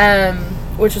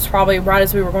 Which was probably right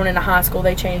as we were going into high school.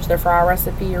 They changed their fry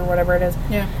recipe or whatever it is.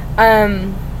 Yeah.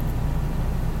 And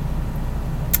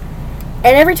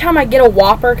every time I get a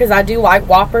Whopper, because I do like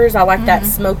Whoppers, I like that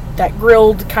smoked, that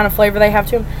grilled kind of flavor they have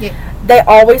to them. Yeah. They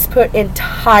always put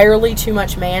entirely too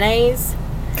much mayonnaise.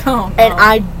 Oh, no. And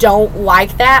I don't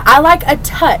like that. I like a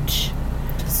touch.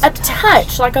 A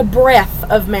touch, like a breath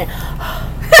of mayonnaise.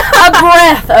 A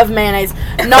breath of mayonnaise.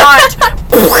 Not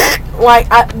like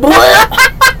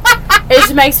it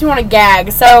just makes me want to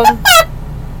gag. So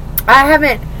I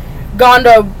haven't gone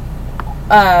to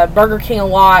Burger King a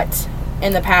lot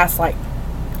in the past like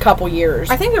couple years.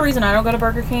 I think the reason I don't go to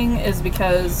Burger King is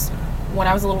because when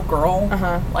I was a little girl,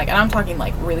 like, and I'm talking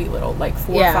like really little, like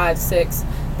 4, 5, 6,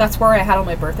 that's where I had all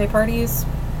my birthday parties.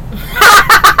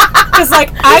 Because,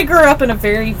 like, I grew up in a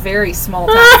very, very small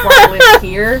town before I lived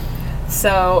here.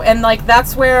 So, and, like,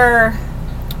 that's where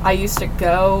I used to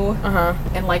go.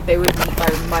 And, like, they would meet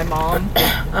my mom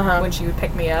when she would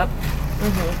pick me up.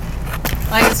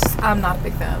 I'm not a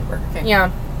big fan of Burger King.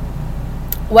 Yeah.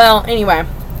 Well, anyway.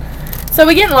 So,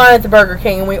 we get in line at the Burger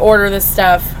King and we order this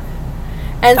stuff.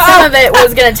 And some of it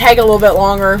was going to take a little bit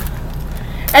longer.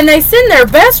 And they send their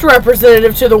best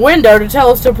representative to the window to tell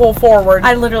us to pull forward.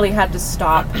 I literally had to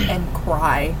stop and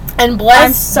cry. And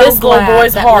bless this little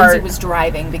boy's heart. Lindsay was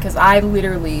driving because I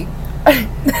literally...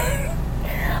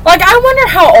 Like, I wonder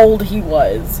how old he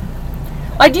was.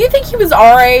 Like, do you think he was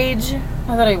our age?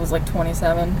 I thought he was like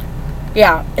 27.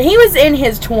 Yeah. He was in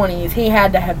his 20s. He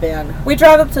had to have been. We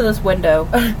drive up to this window.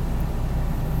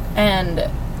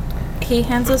 And he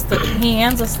hands us the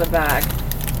bag.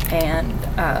 And,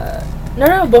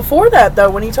 No, before that, though,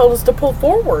 when he told us to pull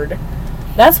forward.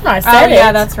 That's when I said it. Oh,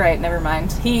 yeah, that's right. Never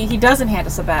mind. He doesn't hand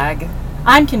us a bag.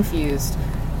 I'm confused.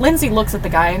 Lindsay looks at the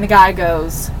guy, and the guy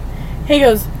goes... He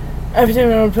goes, every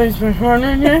time I place my order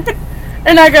in here.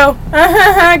 And I go,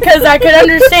 because I could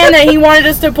understand that he wanted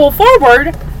us to pull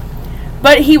forward.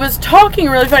 But he was talking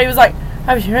really funny. He was like,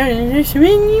 and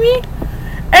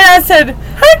I said,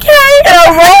 okay. And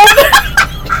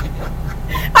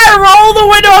I roll the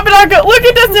window up and I go, look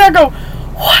at this, and I go,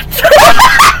 what?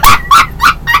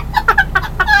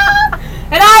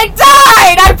 And I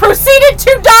died! I proceeded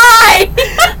to die!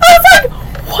 I was like,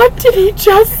 what did he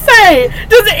just say?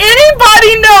 Does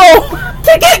anybody know?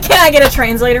 Can I get a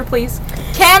translator, please?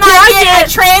 Can I get a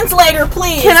translator,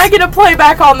 please? Can I get a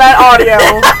playback on that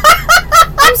audio?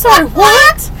 I'm sorry,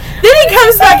 what? Then he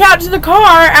comes back out to the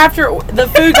car after the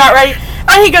food got ready,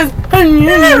 and he goes, and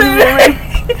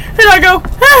I go,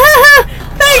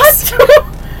 thanks. What?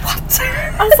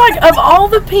 I was like, of all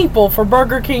the people for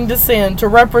Burger King to send to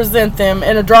represent them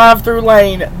in a drive-through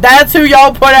lane, that's who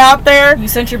y'all put out there? You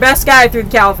sent your best guy through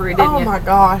the Calvary, didn't you? Oh my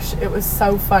gosh, it was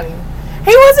so funny.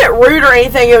 He wasn't rude or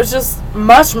anything, it was just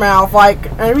mush mouth,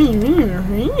 like, I mean,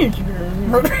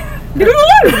 what are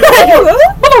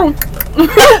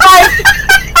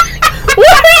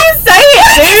you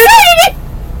saying,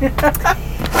 dude?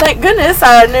 Thank goodness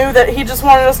I knew that he just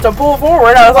wanted us to pull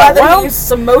forward. I was like, well,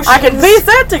 I can piece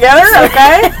that together,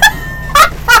 okay?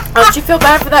 Don't you feel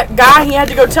bad for that guy? He had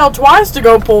to go tell twice to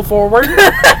go pull forward.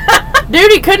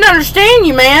 Dude, he couldn't understand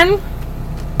you, man.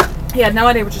 He had no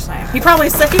idea what you're saying. He probably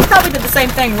did the same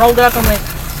thing, rolled up and went,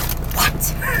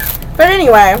 what? But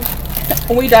anyway,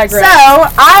 we digress. So,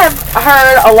 I have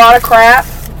heard a lot of crap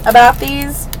about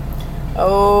these.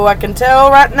 Oh, I can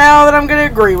tell right now that I'm going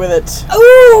to agree with it.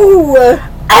 Ooh!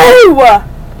 Oh!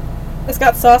 It's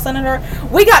got sauce in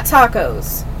it. We got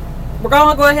tacos. We're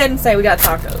going to go ahead and say we got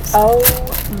tacos. Oh,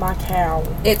 my cow.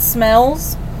 It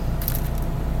smells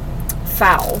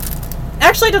foul.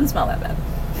 Actually, it doesn't smell that bad.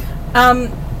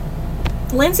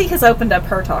 Lindsay has opened up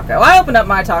her taco. I opened up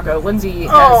my taco. Lindsay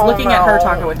is looking at her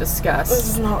taco in disgust. This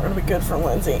is not going to be good for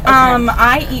Lindsay. Okay.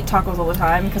 I eat tacos all the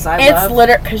time because I love...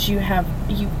 It's because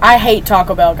I hate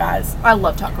Taco Bell, guys. I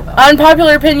love Taco Bell.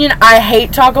 Unpopular opinion, I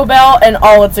hate Taco Bell and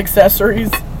all its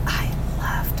accessories. I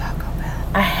love Taco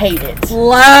Bell. I hate it.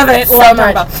 Love it. So love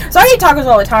much. Taco Bell. So I eat tacos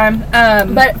all the time.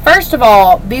 But first of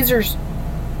all, these are...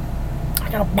 I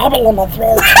got a bubble on my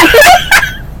throat.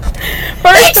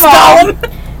 First of all...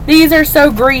 These are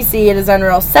so greasy, it is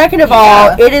unreal. Second of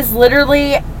all, it is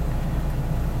literally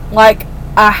like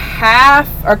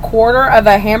a quarter of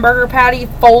a hamburger patty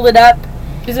folded up.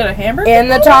 Is it a hamburger? In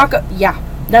the taco. Yeah,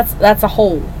 that's a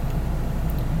whole.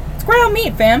 It's ground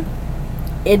meat, fam.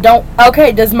 It don't.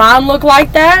 Okay, does mine look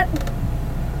like that?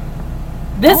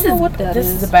 This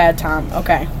is a bad time.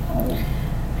 Okay. Oh.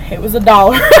 It was $1.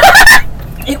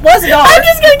 It was $1. I'm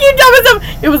just gonna keep telling myself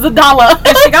it was $1.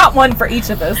 And she got one for each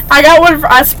of us. I got one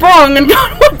I sprung and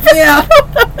got one for yeah.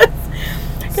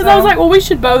 Because I was like, well, we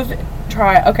should both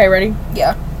try it. Okay, ready?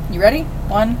 Yeah. You ready?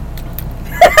 1,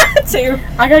 2.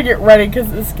 I gotta get ready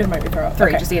because this is gonna make me throw up. 3.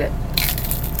 Okay. Just eat it.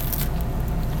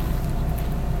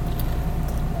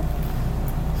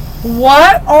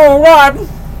 What? Oh God.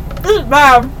 This is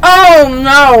bad. Oh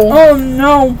no. Oh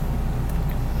no.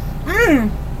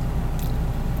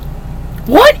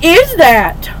 What is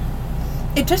that?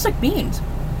 It tastes like beans.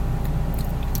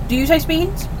 Do you taste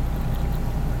beans?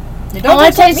 It All I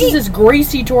taste like taste is meat. this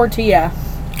greasy tortilla.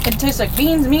 It tastes like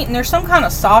beans, meat, and there's some kind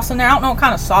of sauce in there. I don't know what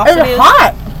kind of sauce It's it is.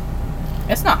 hot.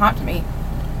 It's not hot to me.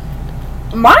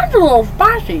 Mine's a little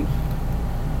spicy.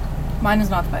 Mine is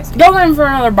not spicy. Go in for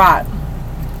another bite.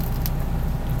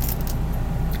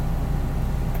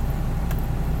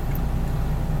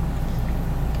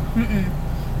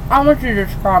 I want you to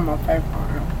describe my face right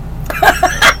now.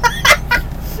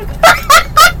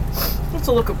 It's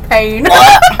a look of pain.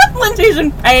 Lindsay's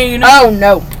in pain. Oh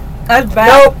no. That's bad.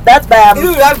 Nope, that's bad.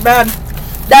 Ooh, that's bad.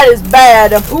 That is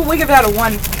bad. Ooh, we give that a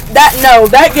 1.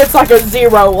 That gets like a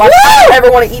 0. Like, I don't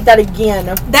ever want to eat that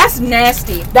again. That's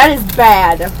nasty. That is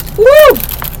bad. Woo!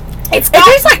 It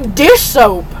tastes like dish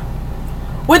soap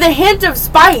with a hint of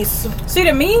spice. See,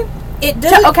 to me, it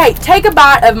does. Okay, take a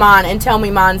bite of mine and tell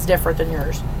me mine's different than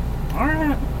yours.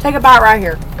 Alright. Take a bite right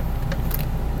here.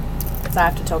 Because I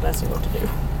have to tell Destiny what to do.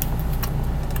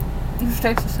 It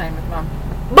tastes the same as mine.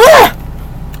 Blech!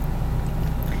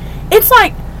 It's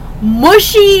like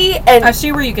mushy and... I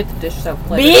see where you get the dish soap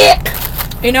flavor.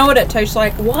 Blech! You know what it tastes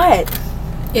like? What?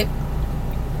 It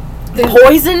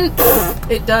Poison?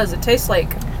 It does. It tastes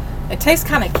like... It tastes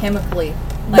kind of chemically.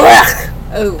 Blech!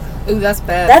 Ooh, that's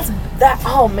bad.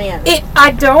 Oh man.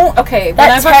 I don't... Okay.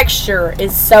 That texture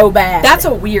is so bad. That's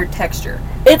a weird texture.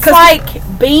 It's like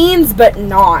beans, but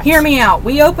not. Hear me out.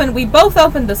 We both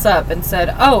opened this up and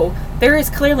said, oh, there is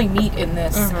clearly meat in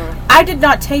this. Mm-hmm. I did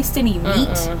not taste any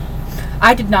meat.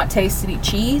 I did not taste any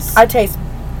cheese. I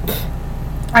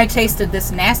tasted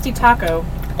this nasty taco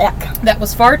Yuck. that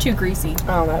was far too greasy.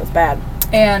 Oh, that was bad.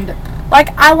 And like,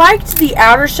 I liked the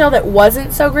outer shell that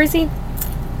wasn't so greasy.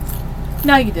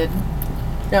 no, you didn't.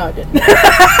 No, I didn't.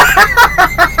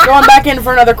 Going back in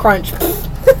for another crunch.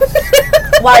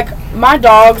 Like, my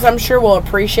dogs, I'm sure will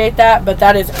appreciate that, but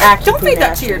that is actually Don't feed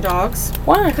that to your dogs.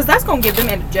 Why? Because that's going to give them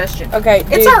indigestion. Okay,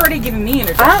 It's dude, already giving me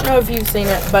indigestion. I don't know if you've seen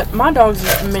it, but my dogs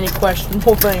eat many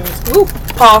questionable things. Ooh.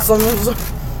 Possums,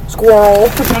 squirrel.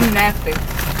 I'm nasty.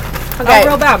 Okay. Oh,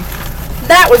 real bad.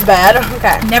 That was bad.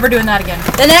 Okay. Never doing that again.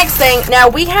 The next thing, now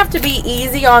we have to be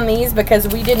easy on these because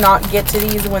we did not get to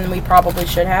these when we probably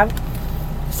should have.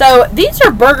 So, these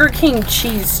are Burger King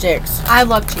cheese sticks. I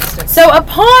love cheese sticks. So,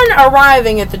 upon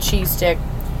arriving at the cheese stick,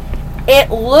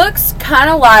 it looks kind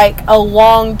of like a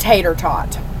long tater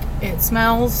tot. It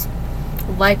smells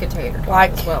like a tater tot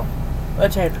Like as well. a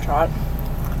tater tot.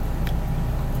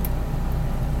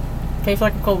 Tastes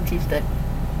like a cold cheese stick.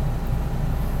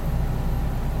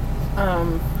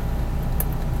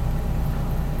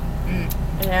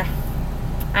 Yeah.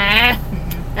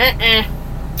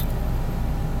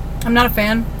 I'm not a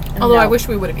fan. Although I wish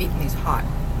we would have eaten these hot.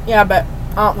 Yeah, but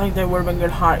I don't think they would have been good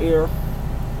hot either.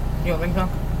 You don't think so?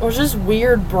 It was just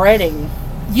weird breading.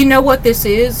 You know what this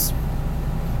is?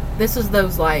 This is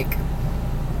those like...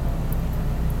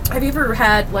 Have you ever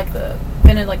had like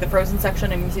been in like the frozen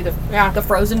section and you see the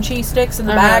frozen cheese sticks in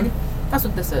the bag? That's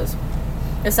what this is.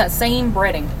 It's that same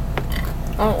breading.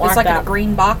 I don't like It's like that. in a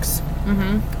green box.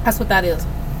 Mm-hmm. That's what that is.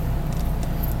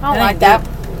 I don't like that.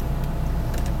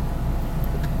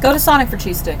 Go to Sonic for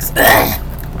cheese sticks.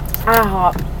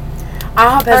 IHOP.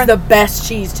 IHOP has the best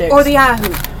cheese sticks. Or the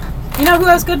iHoop. You know who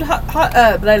has good You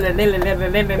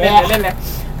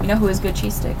know who has good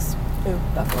cheese sticks? Ooh.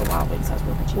 Buffalo Wild Wings has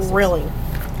real good cheese sticks. Really?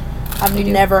 I've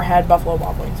never had Buffalo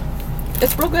Wild Wings.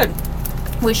 It's real good.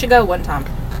 We should go one time.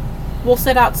 We'll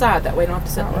sit outside. That way we don't have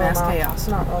to sit in mass chaos. It's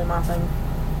not really my thing.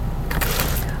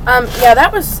 Yeah,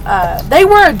 that was, they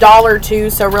were $1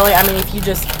 too, so really, I mean, if you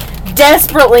just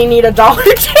desperately need $1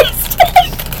 cheese stick,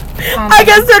 I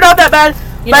guess they're not that bad.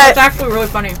 You know, it's actually really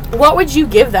funny. What would you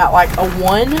give that? Like a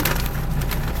 1? A 2.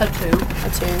 A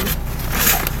 2.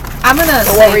 I'm gonna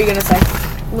So what were you gonna say?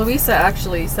 Louisa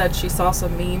actually said she saw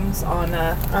some memes on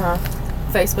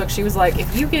Facebook. She was like,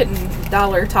 if you getting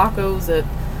 $1 tacos at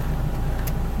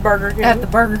the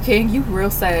Burger King, you real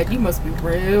sad. You must be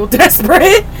real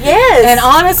desperate. Yes. And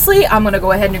honestly, I'm gonna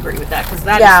go ahead and agree with that because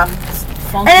that is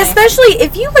funky. And especially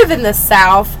if you live in the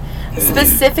South,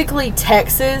 specifically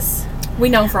Texas, We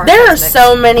know for our There are Tex-Mex.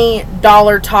 so many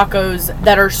dollar tacos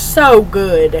that are so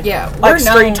good. Yeah. Like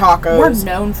street tacos. We're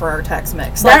known for our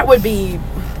Tex-Mex. That would be...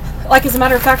 Like, as a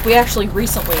matter of fact, we actually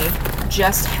recently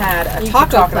just had a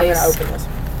taco place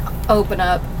open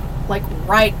up, like,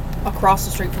 right across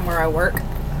the street from where I work.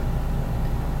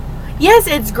 Yes,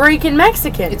 it's Greek and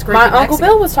Mexican. It's Greek My and Uncle Mexican.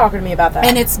 Bill was talking to me about that.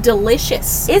 And it's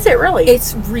delicious. Is it really?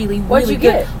 It's really, really What'd you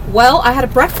good. get? Well, I had a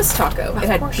breakfast taco. Of It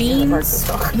had course you had a beans. breakfast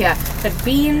taco. Yeah, it had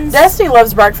beans. Destiny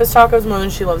loves breakfast tacos more than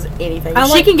she loves anything. If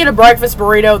she can get a breakfast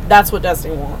burrito, that's what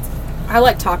Destiny wants. I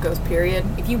like tacos, period.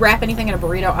 If you wrap anything in a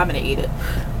burrito, I'm going to eat it.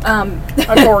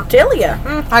 A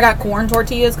tortilla. I got corn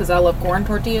tortillas because I love corn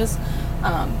tortillas.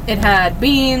 It had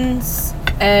beans,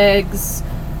 eggs,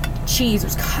 cheese. It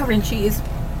was covered in cheese.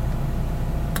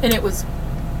 And it was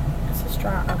This is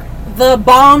dry. Okay.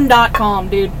 thebomb.com,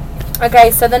 dude.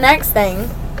 Okay, so the next thing.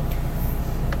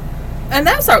 And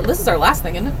this is our last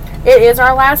thing, isn't it? It is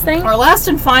our last thing. Our last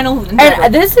and final endeavor.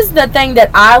 And this is the thing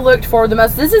that I looked for the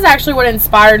most. This is actually what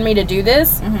inspired me to do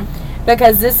this. Mm-hmm.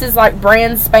 Because this is like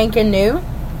brand spanking new.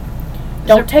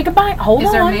 Don't take a bite. Hold on.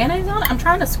 Is there mayonnaise on it? I'm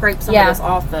trying to scrape some of this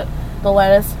off the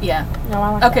lettuce. Yeah. No, I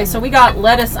like Okay, so we got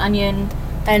lettuce, onion,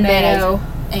 and mayo,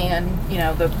 and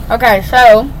the. Okay,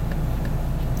 so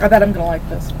I bet I'm gonna like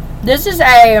this. this is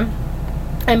a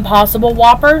Impossible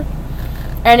Whopper,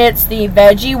 and it's the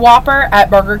veggie Whopper at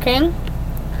Burger King.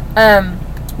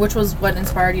 Which was what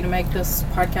inspired you to make this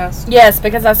podcast? Yes,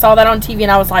 because I saw that on TV and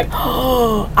I was like,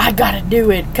 oh, I gotta do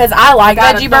it because I like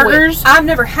veggie burgers. I've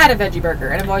never had a veggie burger,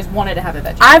 and I've always wanted to have a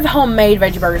veggie. I've homemade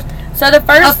veggie burgers. So the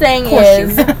first thing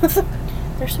is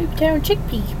they're sweet potato and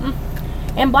chickpea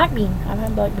and black bean. I've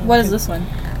had black bean. What is this one?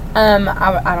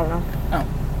 I don't know. Oh,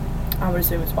 I would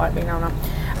assume it's black bean. I don't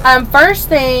know. First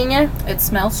thing, it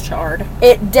smells charred.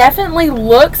 it definitely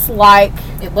looks like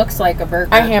It looks like a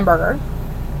burger. a hamburger.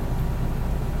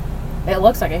 It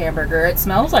looks like a hamburger. It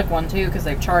smells like one too because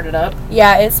they've charred it up.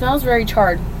 Yeah, it smells very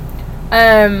charred.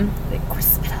 They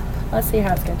crisp it up. Let's see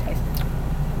how it's gonna taste.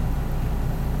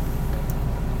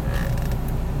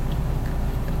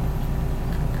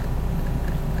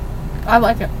 I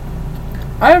like it.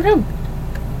 I do too.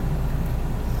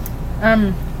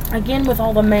 Again with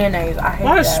all the mayonnaise, I hate A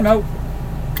lot of that. smoke.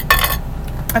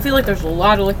 I feel like there's a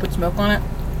lot of liquid smoke on it.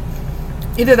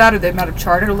 Either that or they might have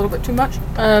charred it a little bit too much.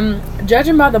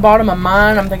 Judging by the bottom of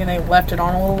mine, I'm thinking they left it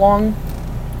on a little long.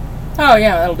 Oh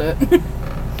yeah, that'll do it.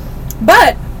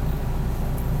 But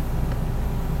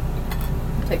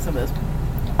take some of this.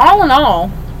 All in all,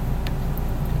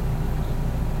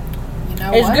 You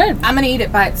know it's what? good. I'm gonna eat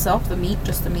it by itself. The meat,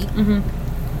 just the meat. Mm-hmm.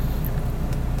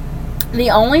 The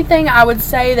only thing I would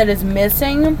say that is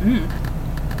missing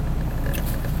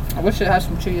I wish it had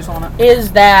some cheese on it.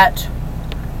 is that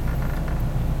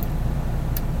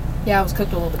Yeah, it was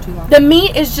cooked a little bit too long. the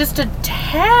meat is just a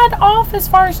tad off as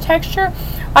far as texture.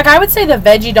 Like, I would say the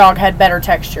veggie dog had better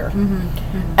texture.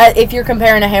 If you're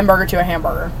comparing a hamburger to a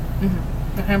hamburger.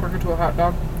 A hamburger to a hot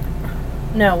dog.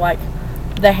 No, like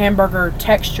the hamburger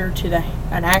texture to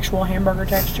an actual hamburger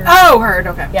texture. Oh, heard.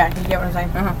 Okay. Yeah, you get what I'm saying?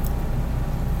 Uh-huh.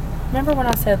 Remember when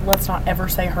I said, let's not ever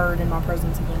say heard in my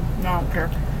presence again? No, I don't care.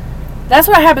 That's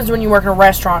what happens when you work in a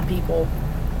restaurant, people.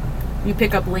 You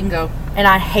pick up lingo. And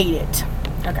I hate it.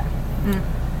 Okay.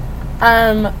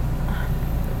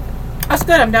 That's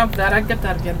good. I'm down for that. I'd get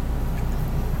that again.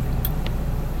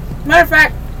 Matter of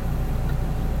fact,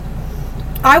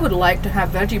 I would like to have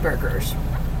veggie burgers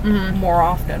more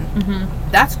often.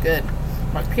 That's good.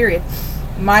 Like, period.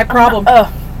 My problem.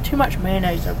 Too much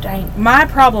mayonnaise, though, dang. My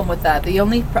problem with that, the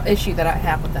only issue that I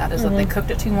have with that is that they cooked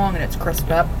it too long and it's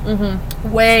crisped up.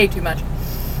 Way too much.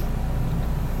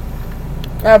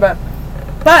 Yeah,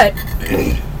 But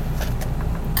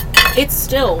it's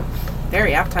still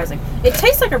very appetizing. It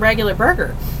tastes like a regular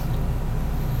burger.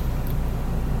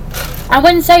 I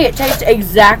wouldn't say it tastes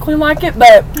exactly like it,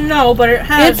 but No, but it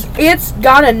has. it's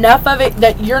got enough of it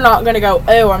that you're not going to go,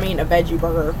 oh, I'm eating a veggie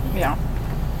burger. Yeah.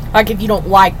 Like, if you don't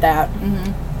like that.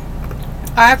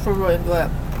 I actually really enjoy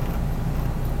it.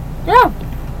 Yeah.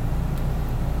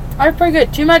 That's pretty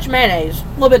good. Too much mayonnaise. A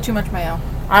little bit too much mayo.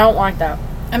 I don't like that.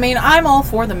 I mean, I'm all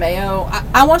for the mayo.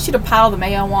 I want you to pile the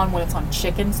mayo on when it's on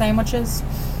chicken sandwiches.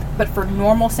 But for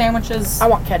normal sandwiches... I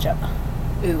want ketchup.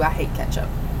 Ooh, I hate ketchup.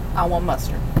 I want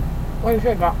mustard. Well, you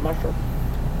should have got mustard.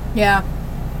 Yeah.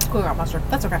 Cool, got mustard.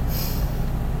 That's okay.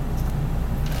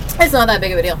 It's not that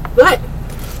big of a deal. But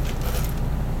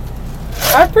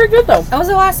that's pretty good, though. that was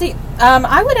the last eat.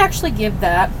 I would actually give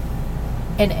that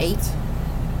an 8.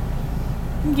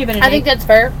 Give it an 8. I think that's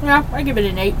fair. Yeah, I give it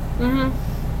an 8.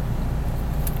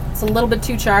 It's a little bit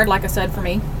too charred, like I said, for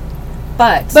me.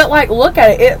 But like, look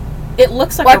at it. It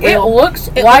looks like it looks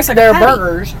like their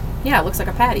burgers. Yeah, it looks like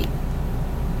a patty.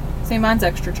 See, mine's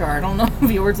extra char. I don't know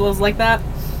if yours was like that.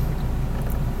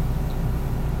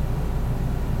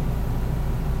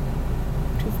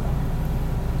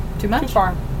 Too much? Too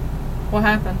far. What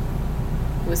happened?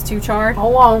 It was too charred?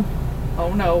 Hold on.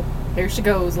 Oh no. Here she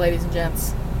goes, ladies and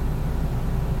gents.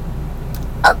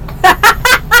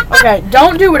 Okay,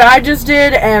 don't do what I just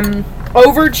did and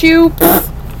over chew.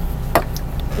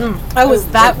 Oh, is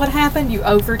that what happened? You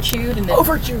over chewed and then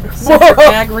overchewed.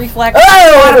 gag reflex.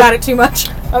 Oh! Thought about it too much.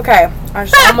 Okay, I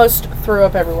just almost threw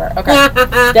up everywhere. Okay,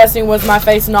 Destiny, was my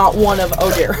face not one of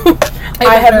oh dear?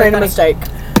 I have made a mistake.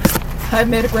 I've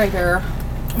made a great error,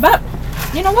 but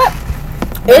you know what?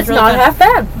 It's really not half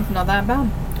bad. Not that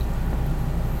bad.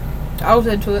 I was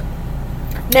into it.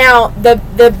 Now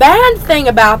the bad thing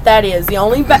about that is the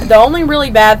only really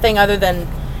bad thing, other than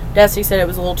Destiny said it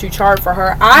was a little too charred for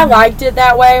her. I liked it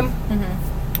that way.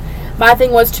 My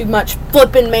thing was too much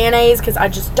flipping mayonnaise, because I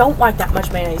just don't like that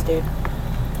much mayonnaise, dude.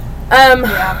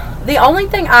 The only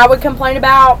thing I would complain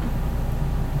about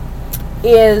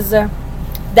is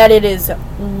that it is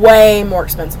way more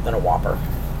expensive than a Whopper.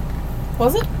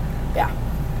 Was it? Yeah.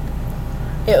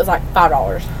 It was like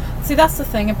 $5. See, that's the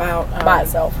thing about by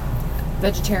itself.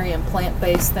 Vegetarian,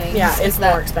 plant-based things. Yeah, it's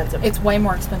more expensive. It's way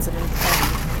more expensive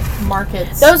in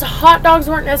markets. Those hot dogs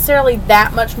weren't necessarily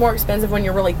that much more expensive when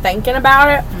you're really thinking about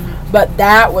it, but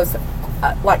that was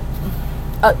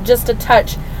just a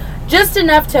touch, just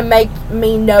enough to make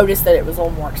me notice that it was a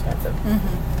little more expensive.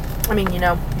 I mean,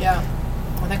 Yeah.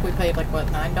 I think we paid like, what,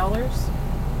 $9?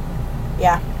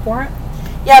 Yeah. For it?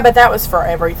 Yeah, but that was for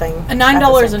everything. And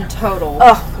 $9 in total.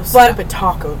 Oh, those stupid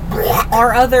tacos.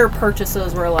 Our other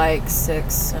purchases were like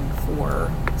 $6 and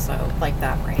 $4, so like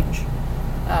that range.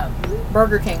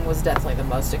 Burger King was definitely the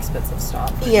most expensive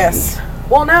stop. Yes.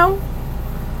 Well, no.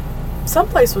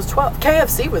 Someplace was $12.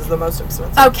 KFC was the most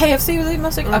expensive. Oh, KFC was the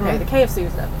most expensive? Okay, the KFC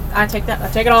was definitely. I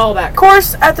take it all back. Of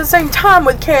course, at the same time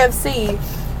with KFC,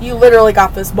 you literally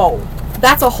got this bowl.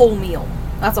 That's a whole meal.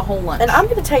 That's a whole lunch. And I'm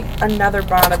going to take another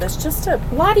bite of this just to...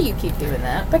 Why do you keep doing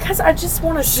that? Because I just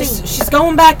want to see. She's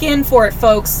going back in for it,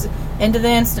 folks. Into the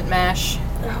instant mash.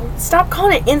 Oh, stop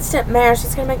calling it instant mash.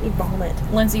 It's going to make me vomit.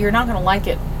 Lindsay, you're not going to like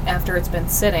it after it's been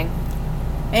sitting.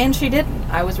 And she didn't.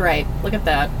 I was right. Look at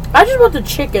that. I just want the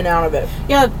chicken out of it.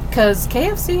 Yeah, because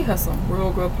KFC has some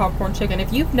real good popcorn chicken.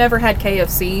 If you've never had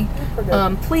KFC,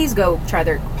 please go try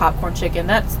their popcorn chicken.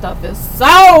 That stuff is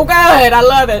so good. I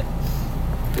love it.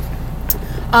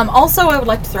 Also, I would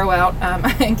like to throw out,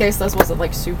 in case this wasn't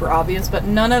like super obvious, but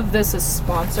none of this is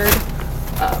sponsored.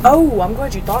 I'm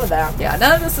glad you thought of that. Yeah,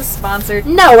 none of this is sponsored.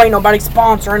 No, ain't nobody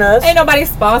sponsoring us. Ain't nobody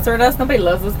sponsoring us. Nobody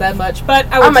loves us that much. But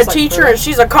I'm a teacher and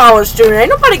she's a college student. Ain't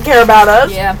nobody care about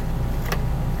us. Yeah.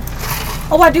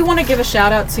 Oh, I do want to give a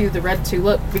shout out to the Red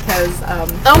Tulip because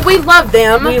we love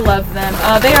them. We love them.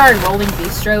 They are a rolling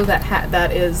bistro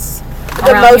that is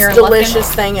the most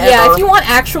delicious thing ever. Yeah, if you want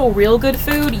actual real good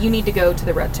food, you need to go to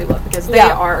the Red Tulip because they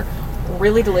are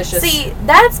really delicious. See,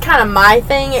 that's kind of my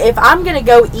thing. If I'm going to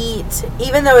go eat,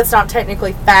 even though it's not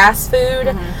technically fast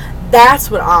food,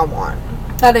 that's what I want.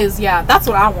 That's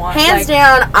what I want. Hands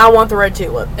down, I want the Red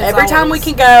Tulip. Every time we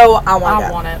can go, I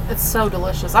want it. It's so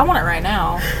delicious. I want it right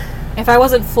now. If I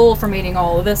wasn't full from eating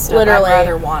all of this stuff, literally,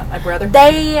 I'd rather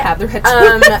have the Red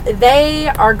Tulip. They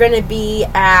are going to be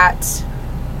at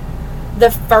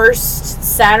the first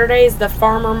Saturdays, the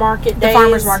farmer market days. The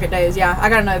farmers market days, yeah. I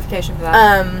got a notification for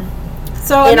that.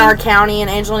 In our county, in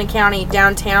Angelina County,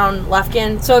 downtown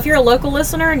Lufkin. So if you're a local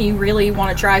listener and you really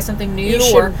want to try something new, you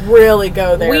should really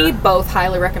go there. We both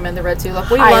highly recommend the Red Tulip.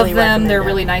 We love them. They're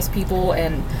really nice people,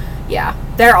 and yeah,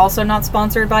 they're also not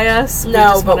sponsored by us.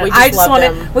 No, but we just love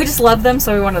them. We just love them,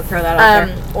 so we wanted to throw that out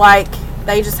there. Like,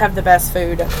 they just have the best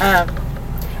food.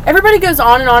 Everybody goes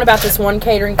on and on about this one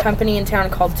catering company in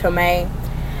town called Tomei.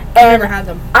 I've never had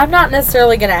them. I'm not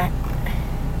necessarily gonna.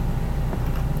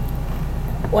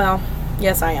 Well,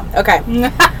 yes, I am. Okay.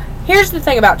 Here's the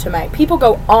thing about Tomei. People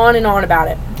go on and on about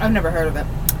it. I've never heard of it.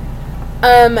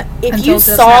 If you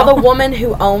saw the woman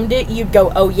who owned it, you'd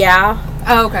go, "Oh yeah."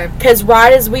 Oh, okay. Because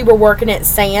right as we were working at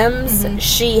Sam's,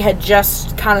 she had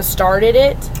just kind of started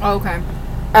it. Oh, okay.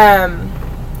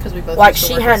 Because we both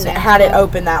she hadn't had it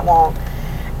open that long,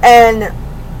 and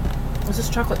is this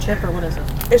chocolate chip or what is it?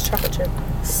 It's chocolate chip.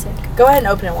 Sick. Go ahead and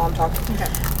open it while I'm talking. Okay.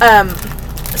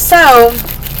 So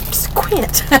just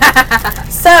quit.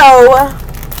 So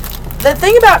the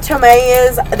thing about Tomei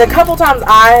is the couple times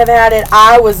I have had it,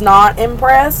 I was not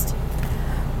impressed.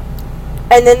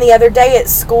 And then the other day at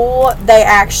school, they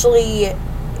actually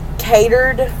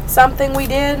catered something we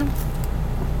did.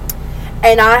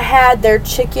 And I had their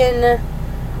chicken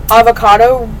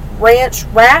avocado ranch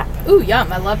wrap. Ooh,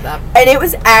 yum. I love that. And it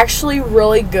was actually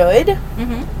really good.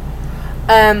 Mm-hmm.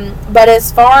 But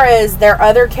as far as their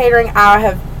other catering, I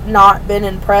have not been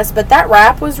impressed. But that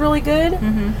wrap was really good.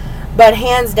 Mm-hmm. But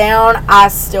hands down, I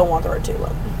still want the red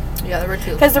tulip. Yeah, the red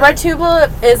tulip. Because the red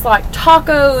tulip is like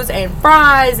tacos and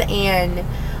fries and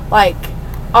like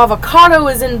avocado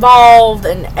is involved,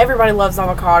 and everybody loves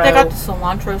avocado. They got the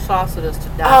cilantro sauce. It is to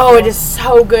die for. It is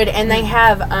so good. And they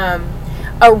have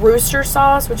a rooster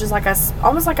sauce, which is like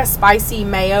almost like a spicy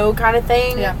mayo kind of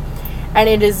thing. Yeah. And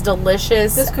it is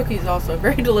delicious. This cookie is also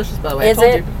very delicious, by the way. Is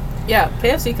it? Yeah,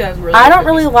 KFC has really I good don't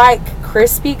cookies. really like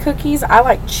crispy cookies. I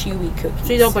like chewy cookies.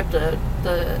 So you don't like the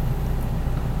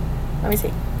Let me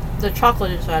see. The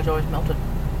chocolate inside is always melted.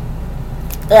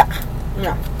 Yeah.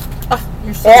 No. Oh,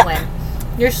 you're so lame.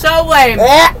 You're so lame.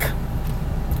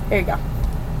 Here you go.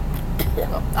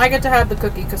 Well, I get to have the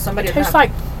cookie because somebody It tastes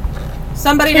like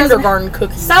somebody kindergarten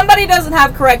cookies. Somebody doesn't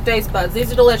have correct taste buds.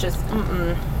 These are delicious.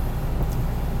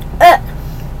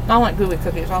 I want gooey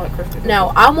cookies. I like crispy cookies.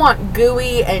 No, I want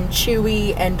gooey and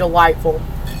chewy and delightful.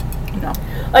 No.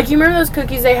 Like, you remember those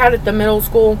cookies they had at the middle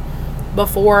school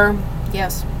before?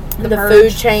 Yes. The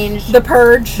food changed. The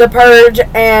Purge. The Purge,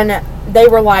 and they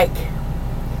were like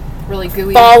really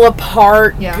gooey. Fall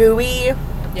apart, Yeah. gooey.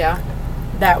 Yeah.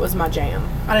 That was my jam.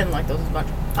 I didn't like those as much.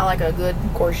 I like a good.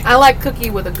 Of course. I like cookie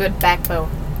with a good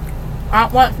backbone. I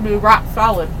don't want it to be rock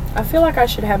solid. I feel like I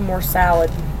should have more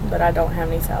salad, but I don't have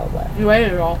any salad left. You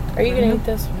ate it all. Are you going to eat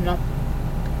this? No.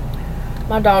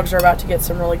 My dogs are about to get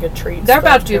some really good treats. They're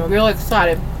about to get really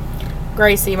excited.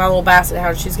 Gracie, my little basset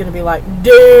hound, she's going to be like,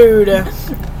 dude.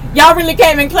 Y'all really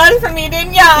came in close for me,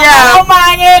 didn't y'all? Yeah. Oh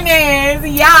my goodness.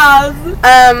 Yes.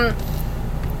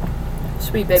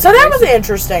 Sweet baby. So that was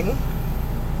interesting.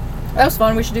 That was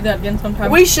fun. We should do that again sometime.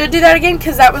 We should do that again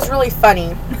because that was really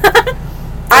funny.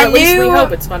 At least we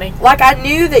hope it's funny. Like, I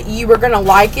knew that you were going to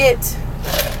like it,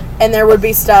 and there would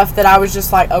be stuff that I was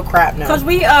just like, oh crap, no. Because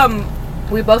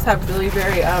we both have really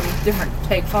very different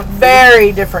takes on food.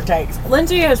 Very different takes.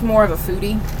 Lindsay is more of a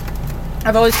foodie.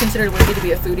 I've always considered Lindsay to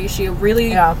be a foodie. You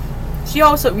really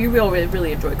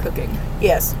enjoy cooking.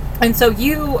 Yes. And so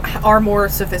you are more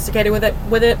sophisticated with it.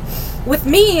 With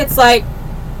me, it's like,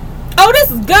 oh,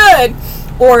 this is good,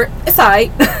 or it's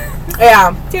alright.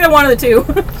 Yeah. It's either one of the two.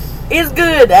 It's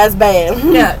good as bad.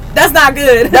 Yeah, that's not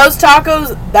good. Those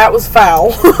tacos, that was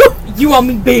foul. You want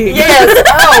me big? Yes.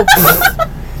 Oh.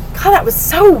 God, that was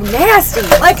so nasty.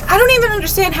 Like, I don't even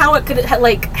understand how it could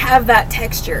have that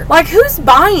texture. Like, who's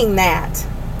buying that?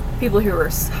 People who are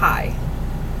high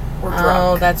or drunk.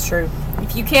 Oh, that's true.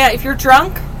 If you're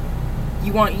drunk,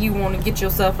 you want to get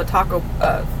yourself a taco.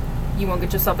 You want to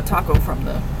get yourself a taco from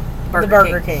the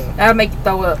Burger King. That'll make you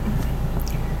throw up.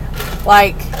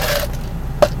 Like,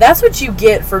 that's what you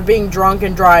get for being drunk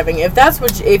and driving.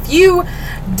 If you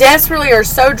desperately are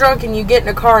so drunk and you get in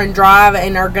a car and drive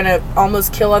and are gonna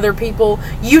almost kill other people,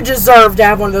 you deserve to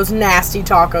have one of those nasty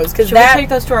tacos. Should we take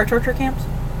those to our torture camps?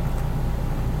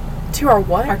 To our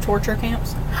what? Our torture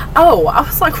camps. Oh, I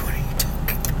was like, what are you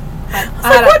talking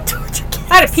about? What torture camps?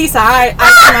 I had a piece of ice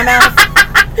in my mouth.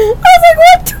 I was like,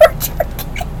 what torture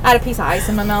camps? I had a piece of ice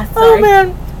in my mouth. Sorry. Oh,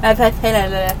 man.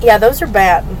 Yeah, those are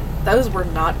bad. Those were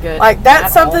not good. Like,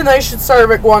 that's something they should serve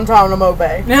at Guantanamo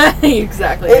Bay.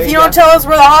 Exactly. If you don't tell us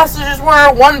where the hostages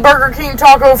were, one Burger King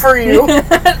taco for you.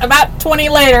 About 20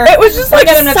 later. It was just like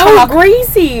so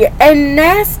greasy and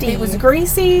nasty. It was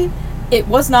greasy. It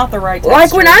was not the right texture.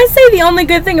 Like, when I say the only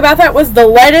good thing about that was the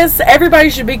lettuce, everybody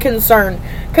should be concerned.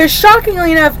 Because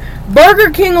shockingly enough,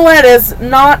 Burger King lettuce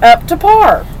not up to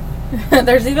par.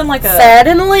 There's even like sad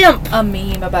and limp. A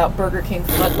meme about Burger King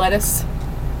foot lettuce.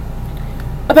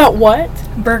 About what?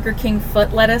 Burger King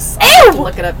foot lettuce. Ew! I'll have to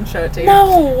look it up and show it to you.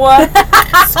 No.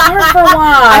 Scar for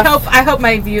life. I hope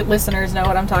my listeners know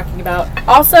what I'm talking about.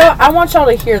 Also, I want y'all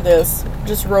to hear this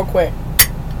just real quick.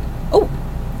 Oh,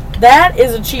 that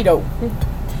is a Cheeto.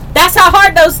 That's how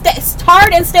hard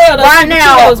hard and stale those right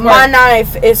now, Cheetos were. My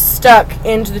knife is stuck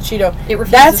into the Cheeto.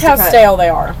 That's how stale they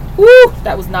are. Woo!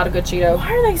 That was not a good Cheeto.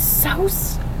 Why are they so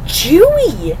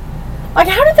chewy? Like,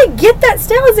 how did they get that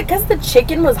stale? Is it because the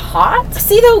chicken was hot?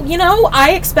 See, though,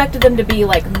 I expected them to be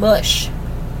like mush.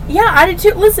 Yeah, I did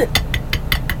too. Listen.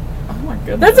 Oh my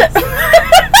goodness. That's it.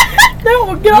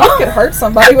 No, God. You could hurt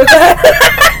somebody with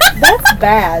that. That's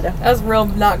bad. That's real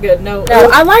not good. No,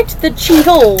 I liked the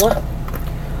Cheeto.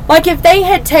 Like, if they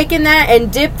had taken that and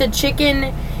dipped the chicken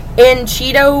in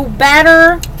Cheeto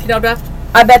batter,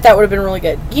 I bet that would have been really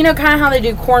good. You know kind of how they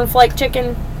do cornflake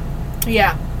chicken?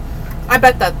 Yeah. I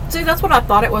bet that. See, that's what I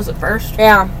thought it was at first.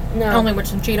 Yeah. No. Only with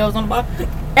some Cheetos on the bottom.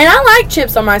 And I like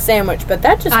chips on my sandwich, but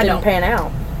that just didn't pan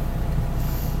out.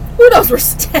 Ooh, those were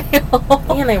stale.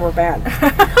 And they were bad.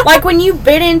 Like, when you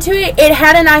bit into it, it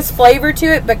had a nice flavor to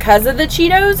it because of the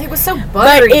Cheetos. It was so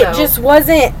buttery, but it just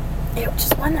wasn't the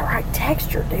right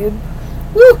texture, dude.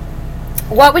 Woo!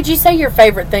 What would you say your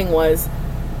favorite thing was?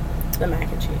 The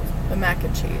mac and cheese. The mac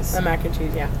and cheese. The mac and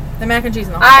cheese, yeah. The mac and cheese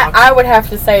and the hot dogs. I would have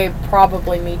to say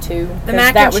probably me too. The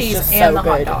mac and cheese and the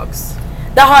hot dogs.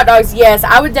 The hot dogs, yes.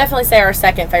 I would definitely say our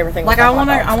second favorite thing was I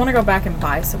want to go back and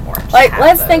buy some more. Like,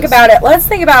 let's think about it. Let's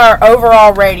think about our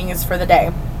overall ratings for the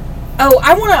day. Oh,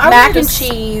 I want to... Mac and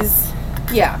cheese.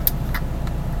 Yeah.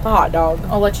 The hot dog.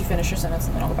 I'll let you finish your sentence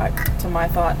and then I'll go back to my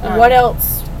thought. What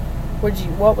else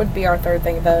what would be our third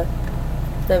thing? The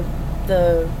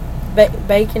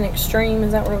bacon extreme,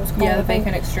 is that what it was called? Yeah, the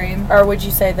bacon extreme. Or would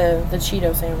you say the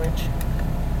Cheeto sandwich?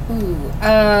 Ooh,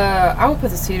 I would put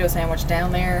the Cheeto sandwich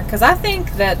down there because I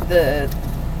think that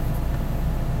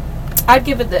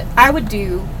I would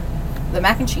do the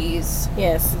mac and cheese.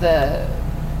 Yes. The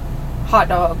hot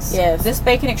dogs. Yes. This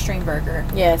bacon extreme burger.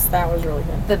 Yes, that was really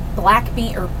good. The black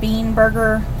bean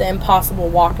burger. The Impossible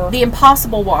Whopper. The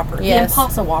Impossible Whopper. Yes. The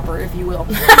Impossible Whopper, if you will.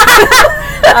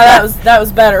 That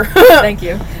was better. Thank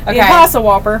you. Okay. The Impossible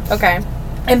Whopper. Okay.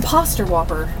 Imposter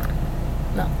Whopper.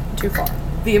 No, too far.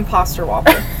 The Imposter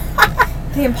Whopper.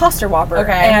 The Imposter Whopper.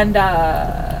 Okay. And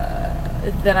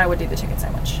then I would do the chicken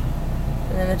sandwich.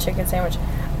 And then the chicken sandwich.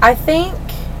 I think...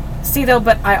 See, though,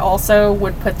 but I also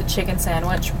would put the chicken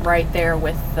sandwich right there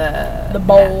with the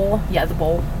bowl. Yeah, the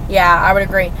bowl. Yeah, I would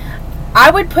agree.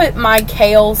 I would put my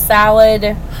kale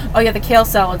salad... Oh, yeah, the kale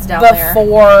salad's down there.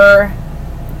 Before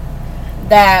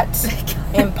that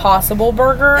Impossible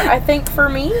Burger, I think, for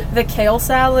me. The kale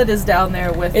salad is down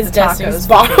there with the Destiny's tacos.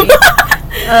 bottom.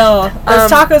 Oh, those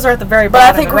tacos are at the very bottom.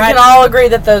 But I think we can all agree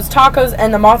that those tacos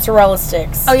and the mozzarella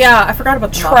sticks... Oh, yeah, I forgot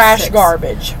about the trash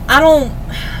garbage.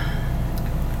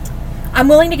 I'm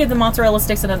willing to give the mozzarella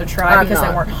sticks another try because they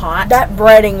weren't hot. That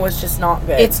breading was just not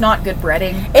good. It's not good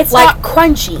breading. It's not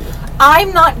crunchy.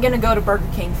 I'm not going to go to Burger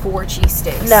King for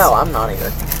cheesesteaks. No, I'm not either.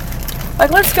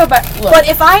 Like, let's go back. Look. But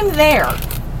if I'm there,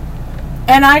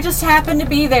 and I just happen to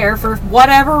be there for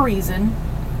whatever reason,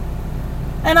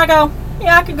 and I go,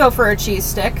 yeah, I could go for a cheese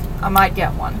stick, I might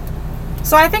get one.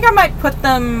 So I think I might put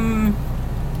them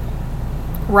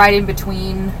right in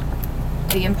between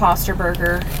the Imposter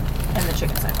Burger and the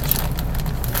chicken sandwich.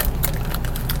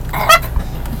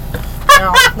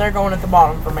 No, they're going at the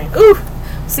bottom for me. Ooh.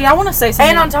 See, I want to say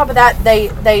something. And on top of that,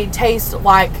 they taste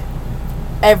like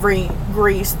every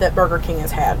grease that Burger King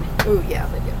has had. Ooh, yeah,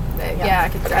 they do. Yeah, I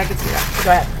could see that.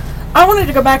 Go ahead. I wanted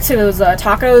to go back to those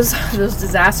tacos, those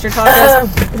disaster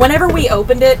tacos. Whenever we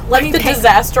opened it,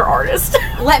 disaster artist.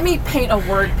 Let me paint a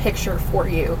word picture for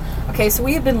you. Okay, so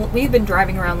we've been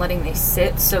driving around letting these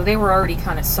sit, so they were already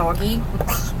kind of soggy.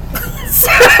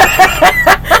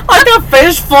 Like a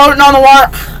fish floating on the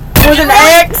water with an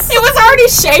X. It was already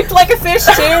shaped like a fish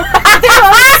too. They were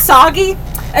already soggy,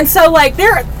 and so like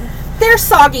they're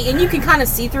soggy, and you can kind of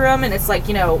see through them, and it's like,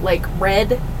 you know, like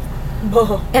red.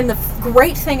 And the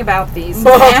great thing about these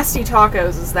nasty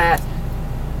tacos is that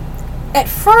at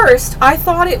first I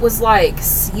thought it was like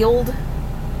sealed,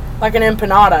 like an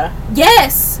empanada.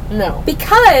 Yes. No.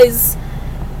 Because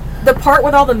the part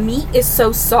with all the meat is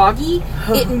so soggy,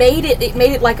 it made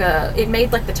like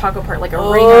the taco part like a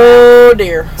ring. Oh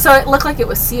dear. So it looked like it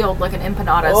was sealed like an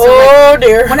empanada. Oh so like,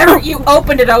 dear. Whenever you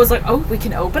opened it, I was like, oh, we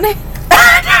can open it?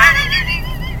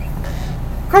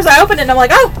 Of course I opened it and I'm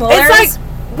like, oh, well, it's like,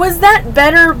 was that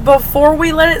better before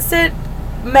we let it sit?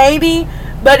 Maybe.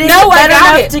 But is it better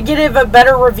enough to give a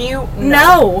better review?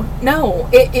 No,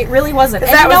 it really wasn't.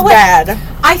 And that was bad.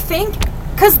 I think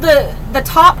because the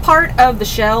top part of the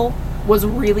shell was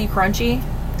really crunchy.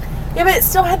 Yeah, but it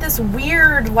still had this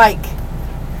weird, like,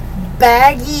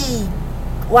 baggy,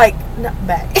 like, not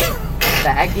baggy.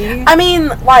 Baggy? I mean,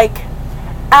 like,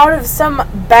 out of some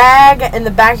bag in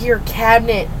the back of your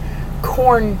cabinet,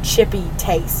 corn chippy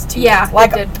taste to it.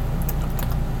 Like it did.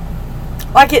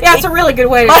 Like it. Yeah, it's a really good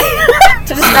way to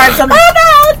describe something. I don't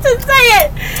know how to say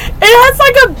it. It has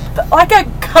like a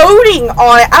coating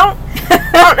on it. I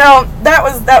don't know. That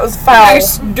was foul.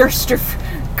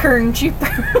 Corn chip.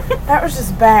 That was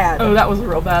just bad. Oh, that was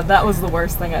real bad. That was the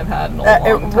worst thing I've had in a long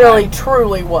time. It really,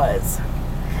 truly was.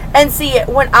 And see,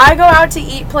 when I go out to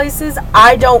eat places,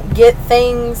 I don't get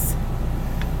things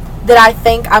that I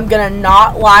think I'm gonna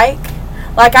not like.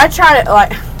 Like, I try to,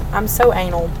 like, I'm so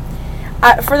anal.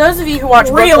 For those of you who watch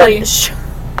Brooklyn...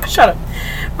 Shut up.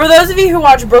 For those of you who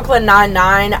watch Brooklyn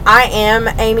Nine-Nine, I am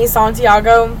Amy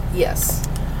Santiago. Yes.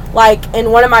 Like,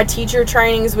 in one of my teacher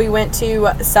trainings we went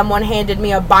to, someone handed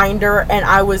me a binder, and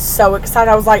I was so excited.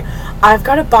 I was like, I've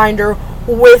got a binder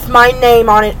with my name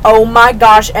on it. Oh my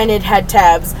gosh, and it had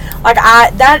tabs. Like,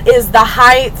 that is the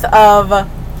height of a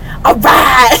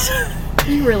rat.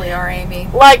 You really are, Amy.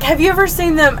 Like, have you ever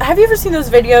seen those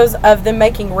videos of them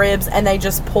making ribs and they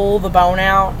just pull the bone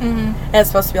out? Mm-hmm. And it's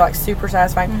supposed to be, like, super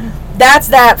satisfying. Mm-hmm. That's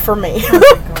that for me.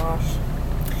 Oh my gosh.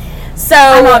 So,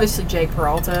 I'm obviously Jake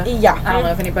Peralta. Yeah. I don't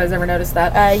know if anybody's ever noticed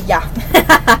that. Yeah.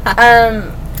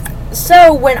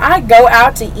 So, when I go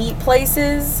out to eat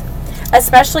places,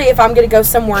 especially if I'm going to go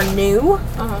somewhere new,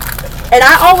 and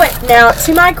I always, now,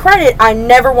 to my credit, I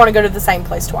never want to go to the same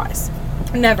place twice.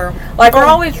 Never. Like, we're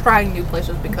always trying new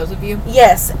places because of you.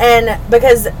 Yes, and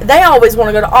because they always want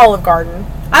to go to Olive Garden.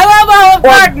 I love Olive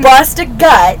Garden. Or bust a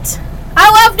gut. I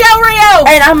love Del Rio.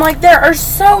 And I'm like, there are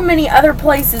so many other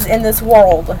places in this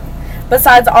world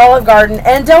besides Olive Garden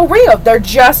and Del Rio. There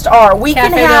just are. We Cafe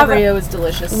can have Del Rio is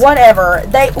delicious. Whatever.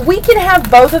 We can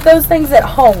have both of those things at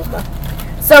home.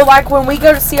 So, like, when we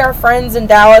go to see our friends in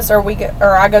Dallas, or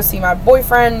I go see my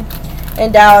boyfriend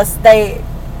in Dallas,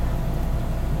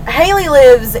 Haley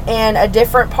lives in a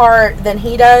different part than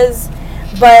he does,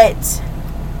 but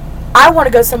I want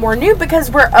to go somewhere new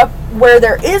because we're up where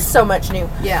there is so much new.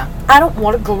 Yeah. I don't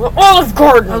want to go to Olive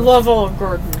Garden. I love Olive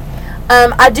Garden.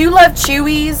 I do love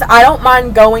Chewy's. I don't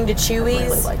mind going to Chewy's. I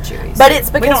really like Chewy's. But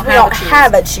it's because we don't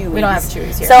have a Chewy's. We don't have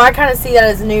Chewy's here. So I kind of see that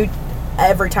as new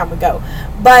every time we go.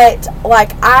 But,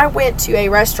 like, I went to a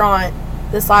restaurant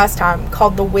this last time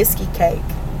called the Whiskey Cake.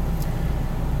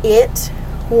 It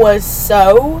was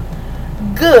so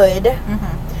good.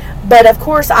 Mm-hmm. But, of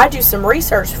course, I do some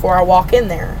research before I walk in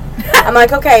there. I'm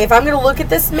like, okay, if I'm going to look at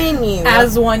this menu.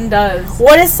 As one does.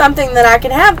 What is something that I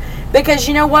can have? Because,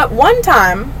 you know what? One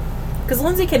time... Because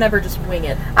Lindsay can never just wing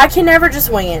it. I can never just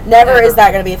wing it. Never is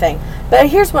that going to be a thing. But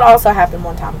here's what also happened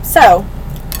one time. So,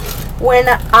 when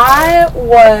I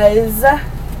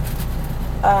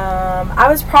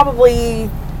was probably...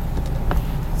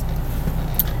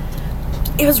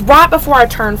 It was right before I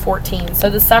turned 14. So,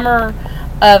 the summer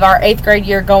of our 8th grade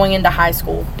year going into high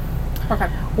school. Okay.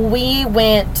 We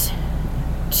went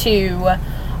to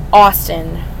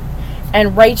Austin,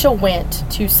 and Rachel went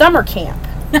to summer camp.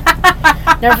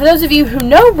 Now, for those of you who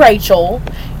know Rachel,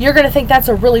 you're going to think that's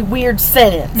a really weird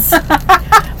sentence.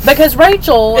 Because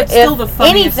Rachel, it's still the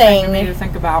funniest thing to me to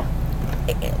think about.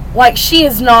 Like, she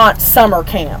is not summer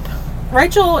camp.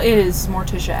 Rachel is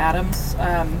Morticia Adams.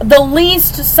 The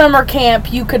least summer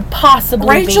camp you could possibly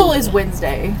Rachel be. is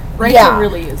Wednesday. Rachel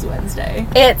really is Wednesday.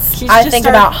 I think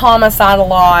about Homicide a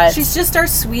lot. She's just our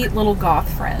sweet little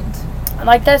goth friend.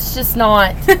 Like, that's just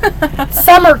not...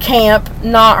 summer camp,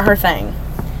 not her thing.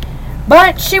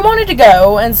 But she wanted to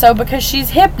go, and so because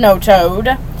she's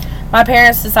hypno-toed, my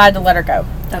parents decided to let her go.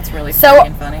 That's really funny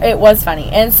and funny. It was funny.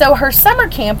 And so her summer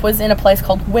camp was in a place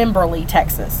called Wimberley,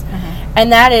 Texas. Mm-hmm.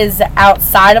 And that is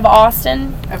outside of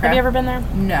Austin. Okay. Have you ever been there?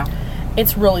 No.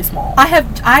 It's really small.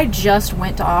 I just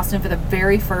went to Austin for the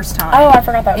very first time. Oh, I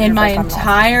forgot that was in my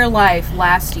entire life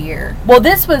last year. Well,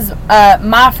 this was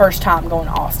my first time going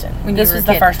to Austin. This was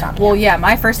the first time. Well, yeah,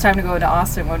 my first time to go to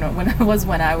Austin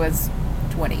when I was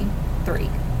 23.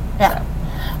 Yeah. So.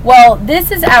 Well,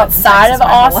 this is outside of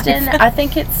Austin. I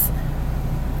think it's...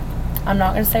 I'm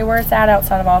not going to say where it's at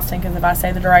outside of Austin, because if I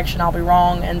say the direction, I'll be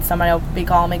wrong, and somebody will be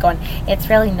calling me going, it's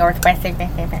really northwest, and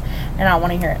I don't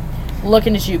want to hear it.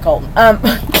 Looking at you, Colton. Because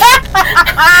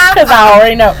I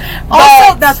already know.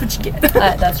 Also, that's what you get.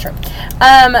 That's true.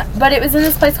 But it was in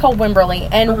this place called Wimberley,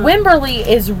 and Wimberley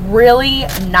is really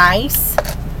nice,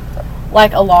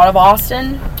 like a lot of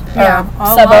Austin. Yeah,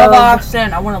 a lot of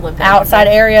Austin. I want to live there. Outside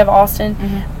area of Austin.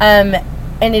 Mm-hmm.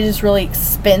 And it is really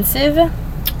expensive.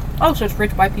 Oh, so it's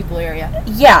rich white people area.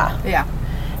 Yeah. Yeah.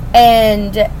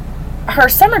 And her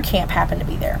summer camp happened to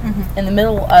be there in the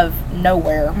middle of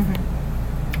nowhere.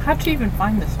 Mm-hmm. How'd she even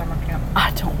find this summer camp? I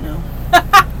don't know.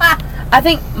 I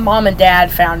think Mom and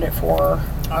Dad found it for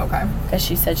her. Okay. Because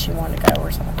she said she wanted to go or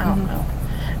something. I don't know.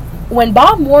 When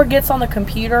Bob Moore gets on the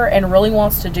computer and really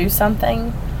wants to do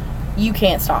something, you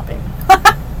can't stop him.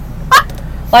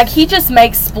 Like, he just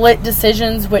makes split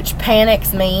decisions, which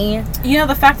panics me. You know,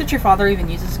 the fact that your father even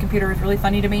uses a computer is really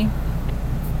funny to me.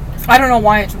 I don't know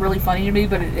why it's really funny to me,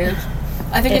 but it is.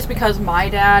 I think it's because my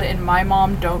dad and my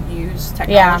mom don't use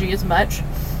technology as much.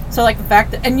 So, like, the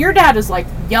fact that... And your dad is, like,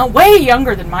 way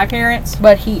younger than my parents.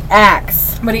 But he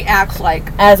acts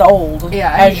like... as old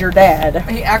as your dad.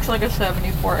 He acts like a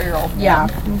 74-year-old. Yeah.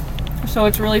 So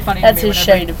it's really funny That's to me. That's his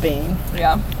shade of being.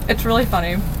 Yeah. It's really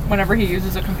funny whenever he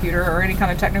uses a computer or any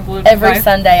kind of technical device. Every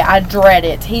Sunday, I dread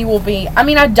it. He will be... I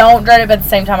mean, I don't dread it, but at the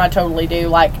same time, I totally do.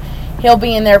 Like, he'll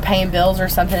be in there paying bills or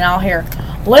something, and I'll hear,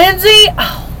 Lindsay!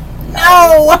 Oh,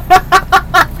 no!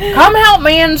 Come help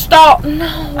me and stop.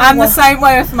 No. I'm the same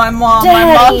way with my mom.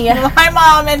 Daddy. My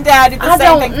mom and dad did the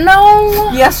same thing. I don't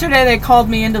know. Yesterday they called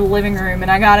me into the living room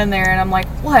and I got in there and I'm like,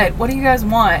 what? What do you guys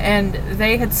want? And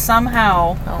they had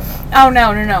somehow... Oh,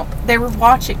 no. They were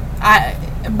watching...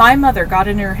 My mother got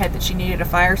in her head that she needed a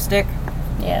Fire Stick.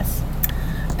 Yes.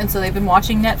 And so they've been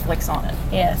watching Netflix on it.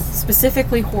 Yes.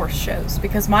 Specifically horse shows.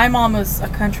 Because my mom was a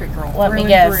country girl. Let me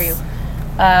guess.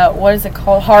 What is it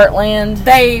called? Heartland?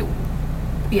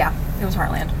 Yeah, it was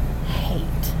Heartland.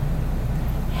 Hate.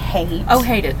 Oh,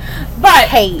 hated. But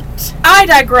hate. I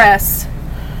digress.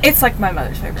 It's like my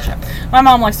mother's favorite show. My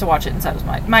mom likes to watch it, and so does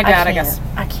my dad, I guess.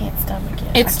 I can't stomach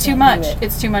it. It's too much.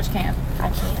 It's too much camp. I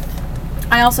can't.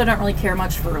 I also don't really care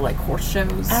much for, like, horse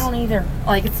shows. I don't either.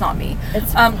 Like, it's not me.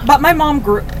 But my mom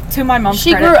grew... To my mom's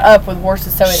credit, grew up with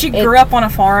horses, so she grew up on a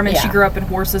farm, and she grew up in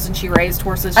horses, and she raised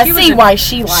horses. I see why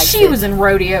she likes it. She was in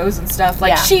rodeos and stuff.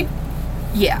 Like,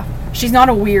 Yeah. She's not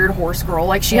a weird horse girl.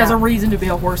 Like, she has a reason to be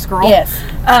a horse girl. Yes.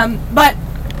 But,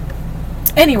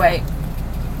 anyway,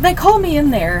 they called me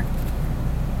in there,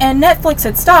 and Netflix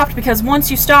had stopped, because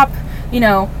once you stop,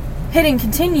 hitting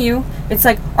continue, it's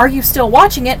like, are you still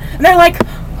watching it? And they're like,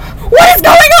 what is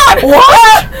going on?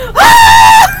 What?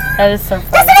 That is so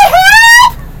funny.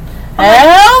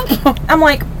 Help! I'm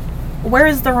like, where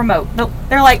is the remote?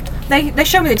 They're like, they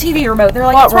show me the TV remote. They're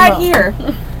like, what it's remote? Right here.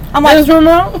 I'm like, this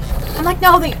remote? I'm like,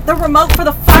 no, the remote for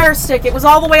the Fire Stick. It was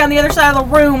all the way on the other side of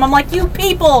the room. I'm like, you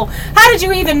people, how did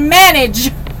you even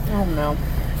manage? Oh, no.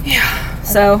 Yeah.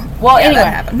 So, anyway,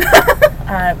 that happened.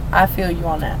 I feel you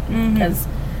on that. Because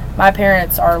my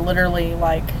parents are literally,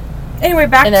 like, anyway,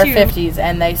 back in their 50s,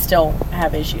 and they still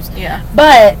have issues. Yeah.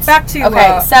 But, back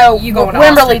to, so, you going to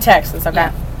Wimberley, Austin. Texas, okay?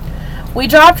 Yeah. We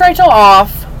dropped Rachel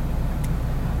off,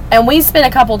 and we spent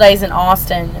a couple days in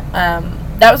Austin.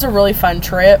 That was a really fun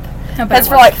trip. Because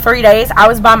for like 3 days, I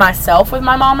was by myself with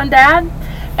my mom and dad.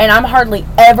 And I'm hardly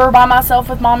ever by myself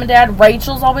with mom and dad.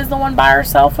 Rachel's always the one by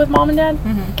herself with mom and dad.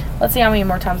 Mm-hmm. Let's see how many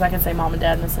more times I can say mom and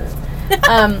dad in a sentence.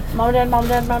 Mom and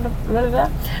dad, blah, blah, blah.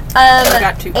 I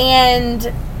got two.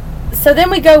 And so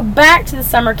then we go back to the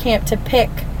summer camp to pick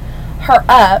her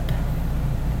up.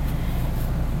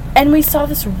 And we saw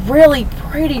this really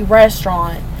pretty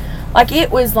restaurant. Like, it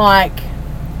was like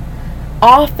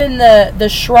off in the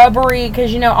shrubbery,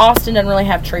 because Austin doesn't really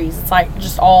have trees. It's like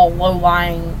just all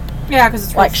low-lying, because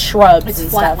it's like shrubs and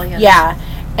stuff. Land. Yeah,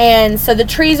 and so the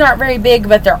trees aren't very big,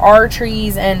 but there are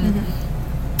trees, and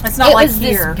it's not like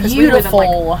here. This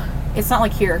beautiful. It's not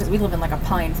like here because we live in like a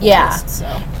pine forest.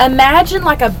 So imagine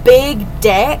like a big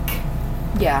deck.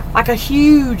 Yeah, like a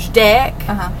huge deck.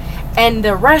 And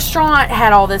the restaurant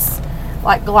had all this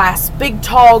like big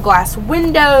tall glass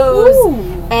windows.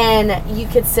 Ooh. And you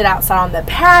could sit outside on the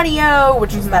patio,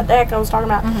 which was that deck I was talking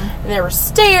about. And there were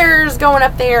stairs going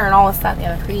up there and all this, that, and the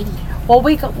other. Pretty. Well,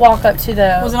 we could walk up to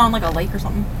the... Was it on like a lake or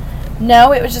something?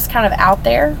 No, it was just kind of out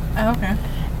there. Oh, okay.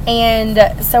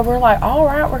 And so we're like, all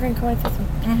right, we're going to go eat this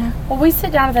one. Well, we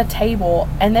sit down at the table,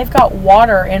 and they've got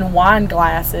water in wine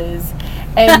glasses.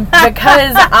 And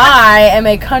because I am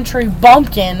a country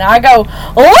bumpkin, I go,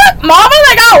 look, Mama,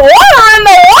 they got water in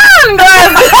the wine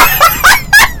glasses.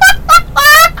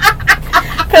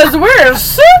 Because we're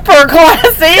super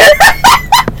classy.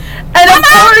 And of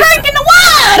course, drinking the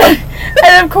wine.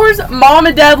 And of course, Mom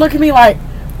and Dad look at me like,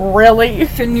 really?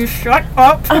 Can you shut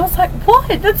up? I was like,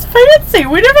 what? That's fancy.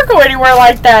 We never go anywhere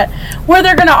like that where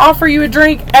they're going to offer you a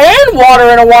drink and water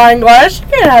in a wine glass. You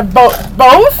can't have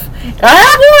both. I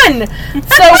have one.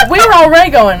 So we were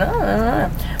already going,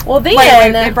 Well, then...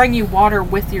 Wait, they bring you water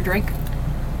with your drink?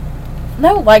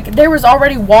 No, like, there was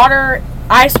already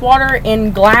ice water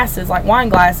in glasses, like wine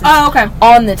glasses. Oh, okay.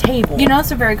 On the table.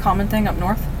 That's a very common thing up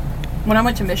north. When I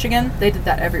went to Michigan, they did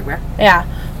that everywhere. Yeah.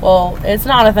 Well, it's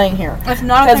not a thing here. It's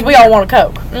not a thing because we all want a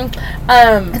Coke.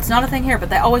 It's not a thing here, but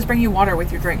they always bring you water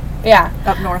with your drink. Yeah.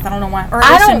 Up north. I don't know why. Or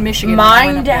at least in Michigan. I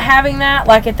don't mind having that.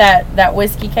 Like at that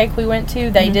whiskey cake we went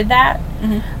to, they did that.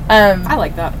 I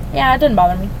like that. Yeah, it didn't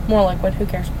bother me. More liquid. Who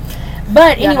cares?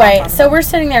 But anyway, so we're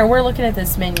sitting there. We're looking at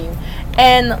this menu.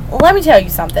 And let me tell you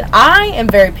something. I am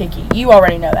very picky. You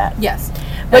already know that. Yes.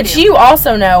 But you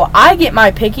also know I get my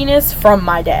pickiness from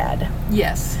my dad.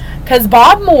 Yes. Because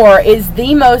Bob Moore is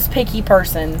the most picky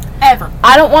person. Ever.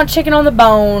 I don't want chicken on the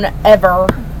bone, ever.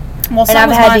 Well, and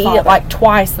I've had to eat it like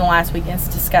twice in the last week. It's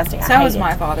disgusting. So is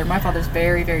my father. My father's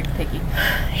very, very picky.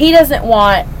 He doesn't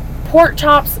want pork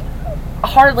chops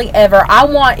hardly ever. I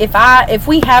want, if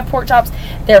we have pork chops,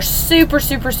 they're super,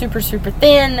 super, super, super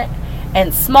thin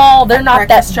and small. They're not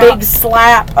that big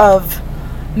slap of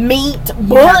meat.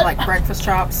 You have, like, breakfast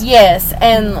chops. Yes,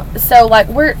 and so, like,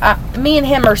 me and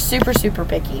him are super, super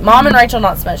picky. Mom and Rachel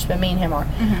not so much, but me and him are.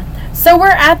 So we're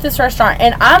at this restaurant,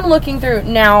 and I'm looking through.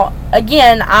 Now,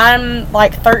 again, I'm,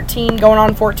 like, 13 going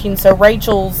on 14, so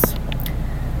Rachel's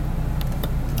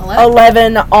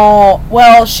 11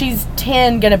 well, she's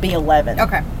 10, gonna be 11.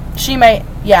 Okay. She may,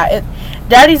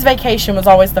 Daddy's vacation was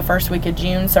always the first week of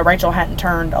June, so Rachel hadn't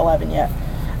turned 11 yet.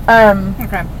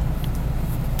 Okay.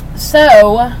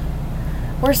 So,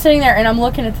 we're sitting there, and I'm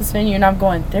looking at this menu, and I'm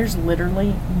going, there's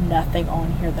literally nothing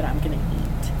on here that I'm going to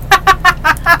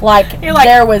eat. like,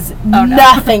 there was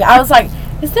nothing. I was like,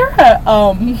 is there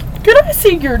a, could I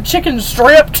see your chicken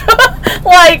stripped?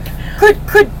 like,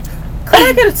 could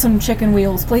I get some chicken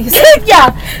wheels, please?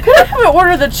 Yeah. Could I have an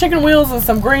order the chicken wheels and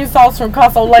some green sauce from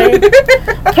Casa Lake?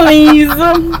 Please.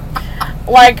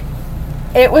 Like,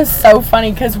 it was so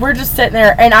funny because we're just sitting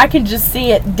there and I can just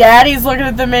see it. Daddy's looking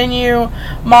at the menu.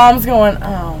 Mom's going,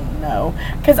 oh no.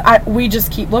 Because we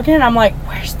just keep looking and I'm like,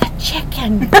 where's the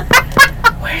chicken?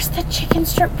 Where's the chicken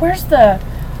strip? Where's the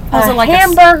like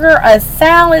hamburger, a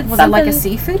salad, was something? It like a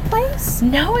seafood place?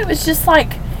 No, it was just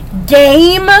like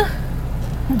game.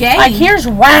 Like, here's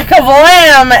whack of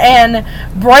lamb and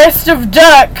breast of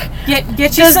duck.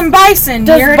 Get you some bison.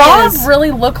 Does Bob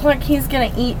really look like he's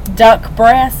going to eat duck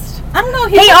breast? I don't know.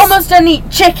 He almost doesn't eat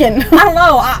chicken. I don't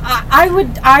know.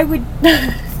 I would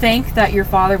think that your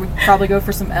father would probably go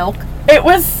for some elk. It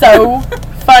was so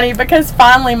funny because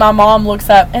finally my mom looks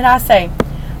up and I say,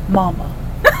 Mama.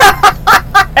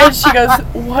 And she goes,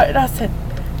 what? And I said,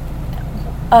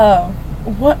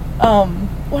 what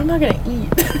am I going to eat?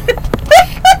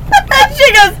 And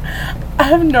she goes, I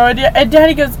have no idea. And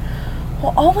Daddy goes,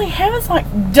 well, all we have is like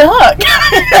duck.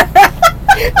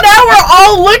 Now we're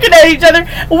all looking at each other.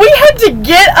 We had to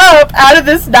get up out of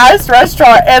this nice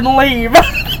restaurant and leave.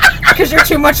 Because you're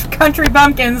too much country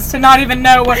bumpkins to not even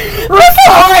know what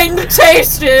refined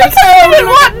taste is.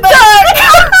 What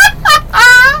duck?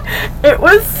 It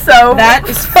was so That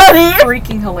is funny.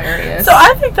 Freaking hilarious. So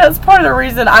I think that's part of the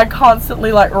reason I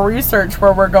constantly like research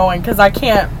where we're going because I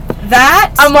can't.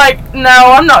 I'm like, no,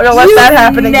 I'm not gonna let that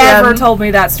happen again. You never told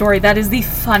me that story. That is the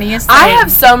funniest thing I have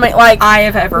so many, like, I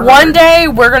have ever heard. One day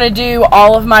we're gonna do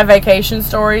all of my vacation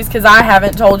stories because I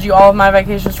haven't told you all of my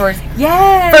vacation stories.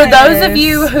 Yes. For those of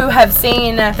you who have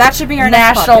seen that should be our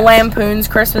National Lampoon's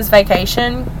Christmas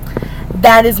Vacation,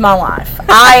 that is my life.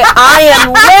 I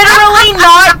am literally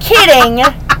not kidding.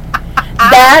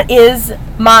 That is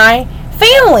my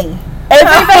family.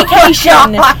 Every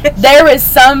vacation, there is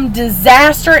some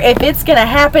disaster. If it's going to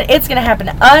happen, it's going to happen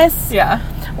to us. Yeah.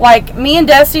 Like, me and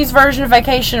Destiny's version of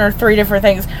vacation are 3 different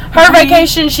things. Her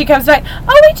vacation, she comes back,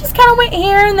 oh, we just kind of went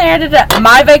here and there.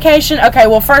 My vacation, okay,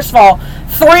 well, first of all,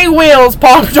 3 wheels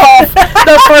popped off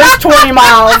the first 20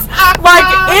 miles.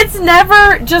 Like, it's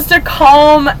never just a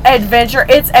calm adventure.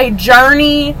 It's a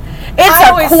journey. It's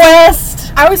a quest.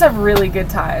 I always have really good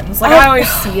times. Like, I always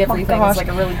see everything as like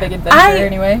a really big adventure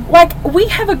anyway. Like, we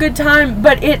have a good time,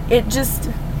 but it just,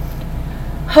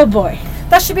 oh boy.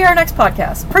 That should be our next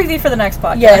podcast. Preview for the next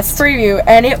podcast. Yes, preview.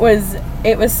 And it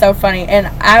was so funny. And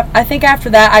I think after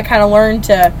that, I kind of learned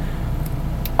to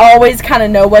always kind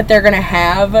of know what they're going to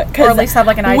have. Or at least have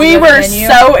like an idea we of the were menu.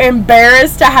 So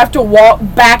embarrassed to have to walk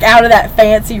back out of that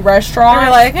fancy restaurant. We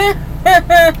were like,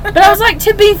 But I was like,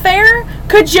 to be fair,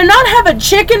 could you not have a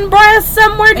chicken breast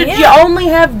somewhere? Did you only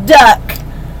have duck?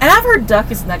 And I've heard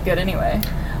duck isn't that good anyway.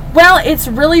 Well, it's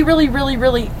really, really, really,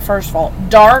 really, first of all,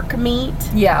 dark meat.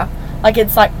 Yeah. Like,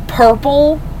 it's like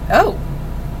purple. Oh.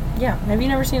 Yeah. Have you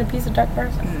never seen a piece of duck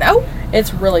breast? No.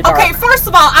 It's really dark. Okay, first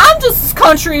of all, I'm just as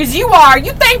country as you are.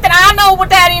 You think that I know what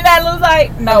that looks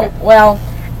like? No. Okay, well,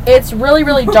 it's really,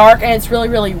 really dark and it's really,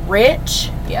 really rich.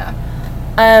 Yeah.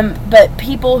 But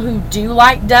people who do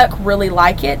like duck really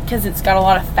like it because it's got a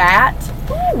lot of fat.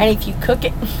 Ooh. And if you cook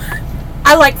it...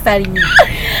 I like fatty meat.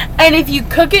 And if you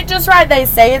cook it just right, they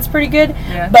say it's pretty good.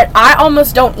 Yeah. But I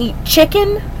almost don't eat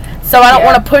chicken, so I don't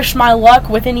want to push my luck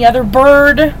with any other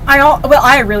bird.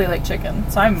 I really like chicken,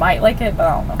 so I might like it, but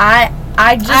I don't know.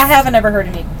 I haven't ever heard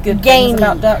any good things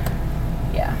about duck.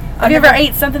 Yeah. Have you ever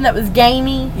ate something that was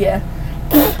gamey? Yeah.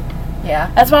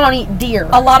 Yeah. That's why I don't eat deer.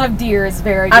 A lot of deer is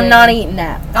very good. I'm not eating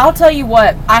that. I'll tell you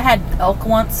what, I had elk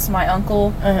once, my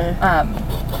uncle.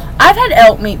 I've had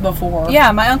elk meat before.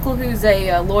 Yeah, my uncle who's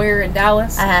a lawyer in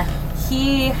Dallas,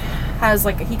 he has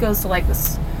he goes to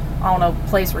this, I don't know,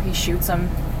 place where he shoots them.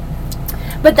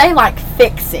 But they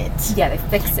fix it. Yeah, they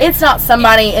fix it. It's not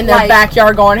somebody in their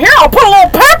backyard going, here, I'll put a little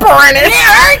pepper in it.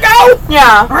 Yeah, there you go.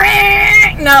 Yeah.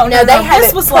 No, they have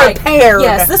this was prepared.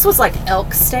 Yes, this was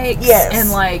elk steaks. Yes.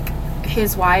 And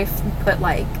his wife put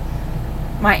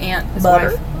My aunt, his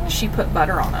butter? wife, she put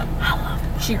butter on it. I love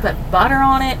butter. She put butter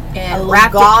on it and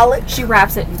garlic. She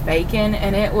wraps it in bacon,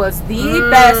 and it was the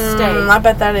best steak I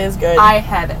bet that is good. I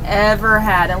have ever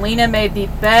had. And Lena made the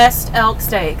best elk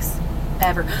steaks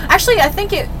ever. Actually, I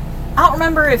don't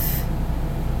remember if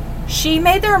she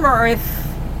made them or if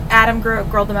Adam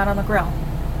grilled them out on the grill.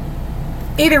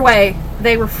 Either way,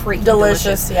 they were freaking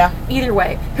delicious. Yeah. Either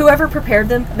way, whoever prepared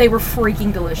them, they were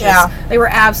freaking delicious. Yeah. They were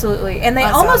absolutely, and they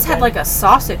almost had like a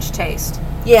sausage taste.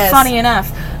 Yes. Funny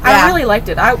enough, I really liked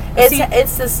it.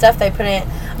 It's the stuff they put in it.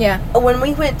 Yeah. When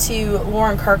we went to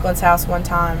Lauren Kirkland's house one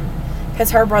time,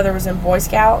 because her brother was in Boy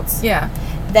Scouts. Yeah.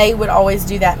 They would always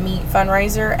do that meat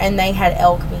fundraiser, and they had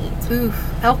elk meat.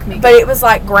 Oof, elk meat. But it was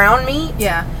like ground meat.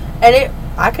 Yeah. And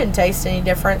I couldn't taste any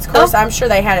difference. Of course, I'm sure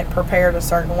they had it prepared a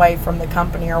certain way from the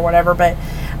company or whatever. But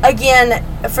again,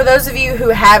 for those of you who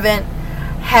haven't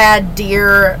had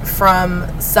deer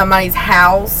from somebody's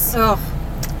house,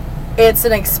 it's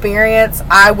an experience.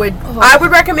 I would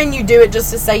recommend you do it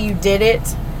just to say you did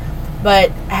it.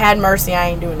 But had mercy, I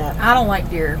ain't doing that. I don't like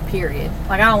deer, period.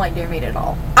 Like, I don't like deer meat at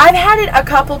all. I've had it a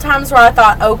couple times where I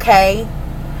thought, okay,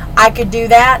 I could do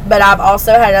that. But I've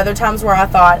also had other times where I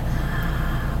thought,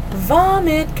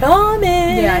 vomit coming.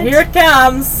 Yeah, here it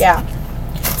comes. Yeah.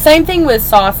 Same thing with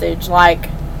sausage. Like,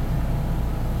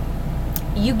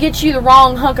 you get you the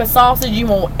wrong hunk of sausage, you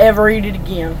won't ever eat it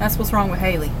again. That's what's wrong with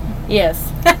Haley.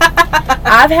 Yes.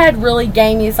 I've had really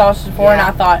gamey sausage before, and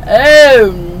I thought,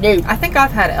 oh, no. I think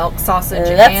I've had elk sausage.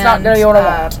 That's not really what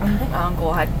I want. My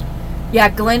uncle had... Yeah,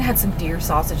 Glenn had some deer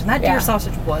sausage, and that deer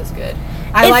sausage was good.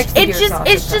 I liked the deer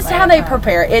sausage. It's just how they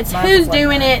prepare it. It's who's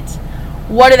doing it,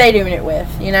 what are they doing it with,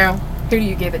 you know? Who do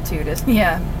you give it to?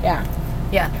 Yeah.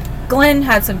 Yeah. Glenn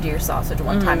had some deer sausage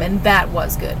one time, and that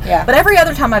was good. Yeah. But every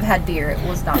other time I've had deer, it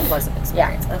was not a pleasant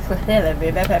experience. But,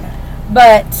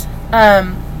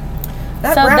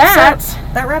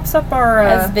 that wraps up our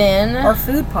has been our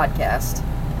food podcast.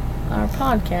 Our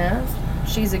podcast.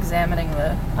 She's examining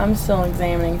I'm still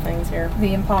examining things here.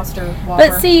 The Imposter Whopper.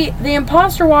 But see, the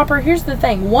Imposter Whopper, here's the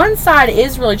thing. One side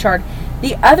is really charred.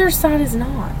 The other side is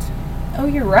not. Oh,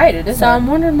 you're right. It is. So I'm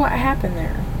wondering what happened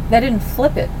there. They didn't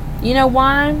flip it. You know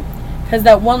why? Because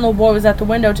that one little boy was at the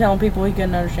window telling people he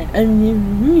couldn't understand. And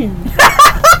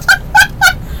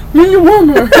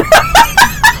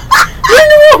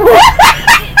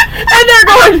they're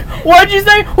going, what'd you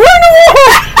say?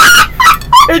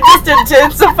 It just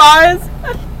intensifies.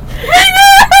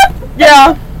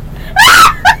 Yeah.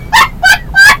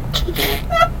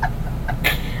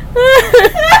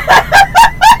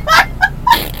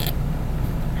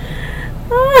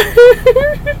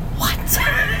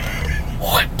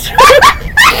 What?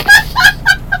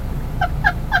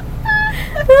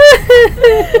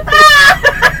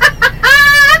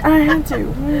 I had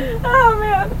to. Oh,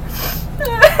 man.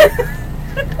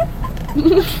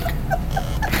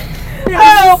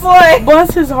 Oh, boy.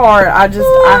 Bless his heart. I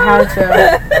had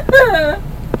to.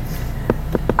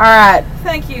 Alright.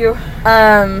 Thank you.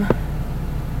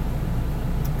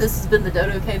 This has been the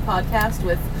Dodo K podcast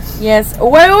with... Yes.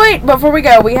 Wait. Before we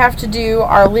go, we have to do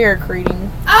our lyric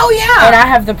reading. Oh, yeah. And I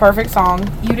have the perfect song.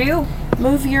 You do?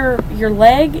 Move your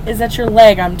leg? Is that your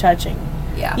leg I'm touching?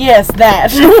 Yeah. Yes,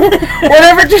 that.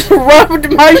 Whatever just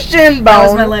rubbed my shin bone. That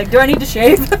was my leg. Do I need to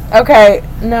shave? Okay.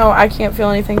 No, I can't feel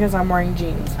anything because I'm wearing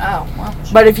jeans. Oh, well.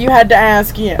 But if you had to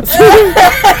ask, yes.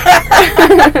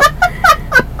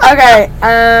 Okay.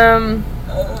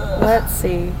 Let's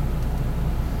see.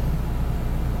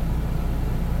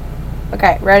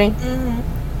 Okay, ready?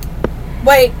 Mm-hmm.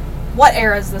 Wait, what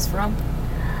era is this from?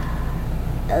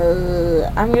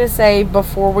 I'm going to say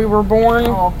before we were born.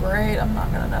 Oh, great. I'm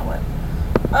not going to know it.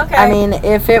 Okay. I mean,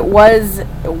 if it was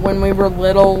when we were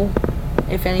little,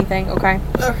 if anything, okay?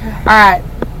 Okay. Alright.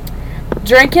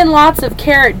 Drinking lots of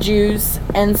carrot juice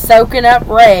and soaking up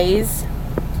rays.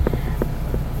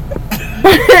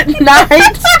 But at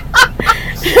night,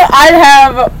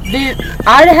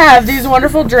 I'd have these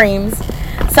wonderful dreams.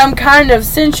 Some kind of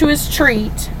sensuous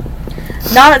treat.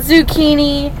 Not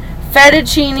zucchini,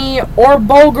 fettuccine, or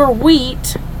bulgur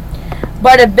wheat,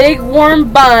 but a big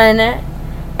warm bun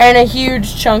and a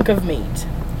huge chunk of meat.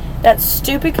 That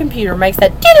stupid computer makes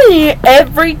that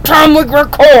every time we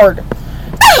record.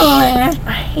 I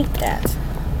hate that.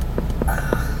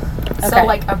 So,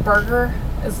 like a burger?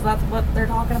 Is that what they're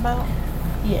talking about?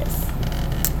 Yes.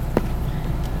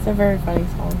 It's a very funny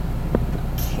song.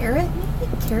 Carrot meat?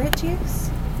 Carrot juice?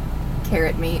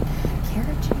 Carrot meat.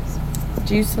 Carrot juice.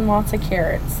 Juice and lots of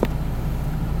carrots.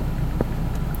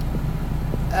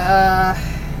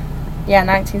 Yeah,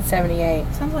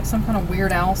 1978. Sounds like some kind of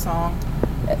Weird Al song.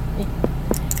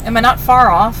 Am I not far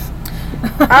off?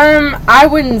 I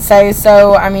wouldn't say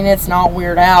so. I mean, it's not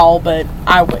Weird Al, but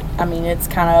it's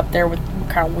kind of up there with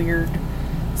kind of weird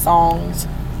songs.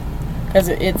 Because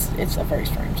it's a very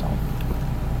strange song.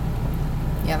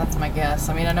 Yeah, that's my guess.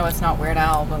 I mean, I know it's not Weird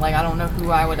Al, but, like, I don't know who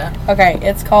I would have... Okay,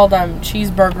 it's called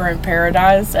Cheeseburger in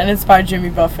Paradise, and it's by Jimmy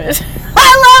Buffett.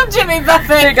 I love Jimmy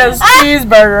Buffett! It goes,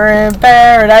 Cheeseburger in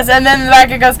Paradise, and then in the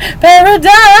back it goes,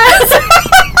 Paradise!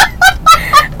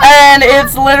 And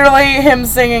it's literally him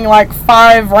singing, like,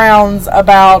 5 rounds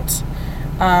about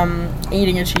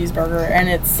eating a cheeseburger, and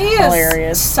it's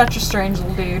hilarious. Such a strange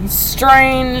little dude.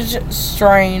 Strange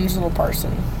little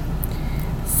person.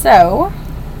 So...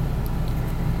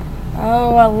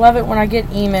 Oh, I love it when I get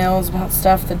emails about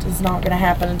stuff that is not going to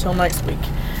happen until next week.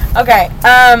 Okay,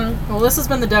 well, this has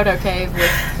been the Dodo Cave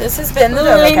with... This has been the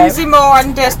Dodo Cave. Lindsay Moore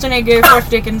and Destiny Gooforth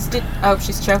Dickens. Oh,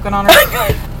 she's choking on her.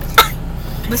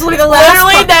 This will be the last...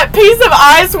 Literally, that piece of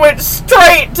ice went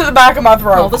straight to the back of my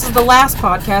throat. Well, this is the last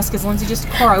podcast, because Lindsay just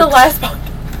croaked. The last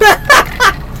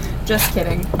podcast. Just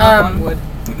kidding. On wood.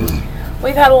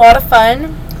 We've had a lot of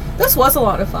fun. This was a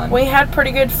lot of fun. We had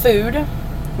pretty good food.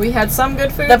 We had some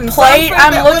good food. The plate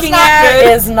I'm looking at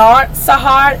is not so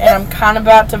hot, and I'm kind of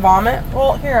about to vomit.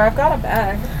 Well, here, I've got a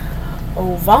bag.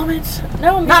 Oh, vomit?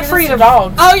 No, I'm not for either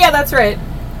dogs. Oh, yeah, that's right.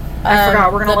 I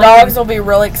forgot. We're gonna the dogs will be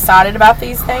really excited about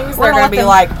these things. They're gonna be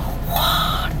like,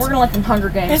 "What?" We're gonna let them Hunger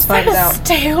Games fight it out.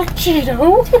 Stale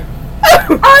Cheeto?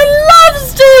 I love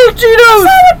stale Cheetos. Is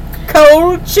that a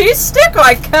cold cheese stick?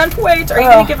 I can't wait. Are you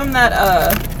gonna give them that?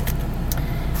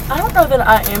 I don't know that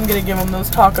I am going to give them those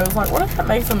tacos. Like, what if that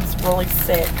makes them really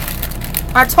sick?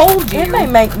 I told you. It may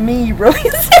make me really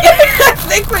sick. I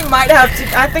think we might have to.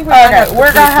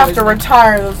 We're going to have to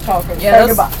retire those tacos. Yeah,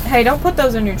 goodbye. Hey, don't put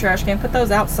those in your trash can. Put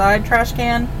those outside trash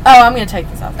can. Oh, I'm going to take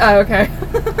this out. Oh, okay.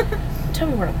 Tell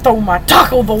me where to throw my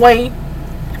tacos away.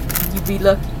 You'd be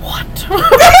lucky. What?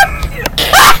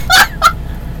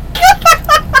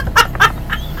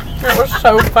 That was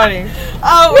so funny.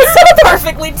 Oh, it's so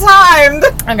perfectly timed.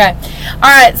 Okay.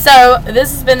 Alright, so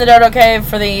this has been the Dodo Cave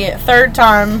for the 3rd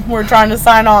time we're trying to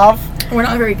sign off. We're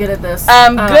not very good at this.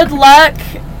 Good luck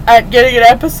at getting an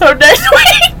episode next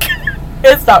week.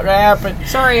 It's not going to happen.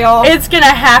 Sorry, y'all. It's going to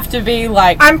have to be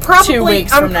like 2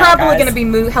 weeks from now, I'm probably going to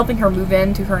be helping her move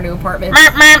into her new apartment.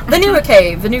 The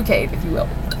new cave, if you will.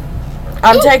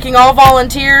 I'm taking all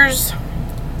volunteers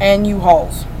and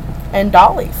U-Hauls and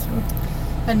dollies.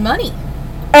 And money.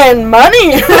 And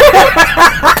money.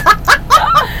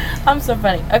 I'm so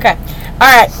funny. Okay.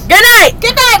 Alright. Good night.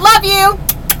 Good night. Love you.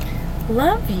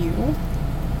 Love you?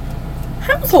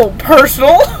 That was a little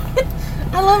personal.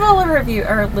 I love all of our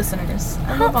listeners.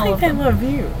 I love all of them. They love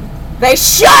you. They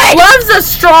should. Love's a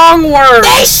strong word.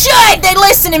 They should. They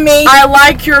listen to me. I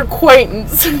like your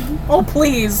acquaintance. Oh,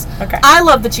 please. Okay. I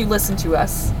love that you listen to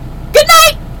us. Good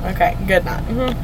night. Okay. Good night.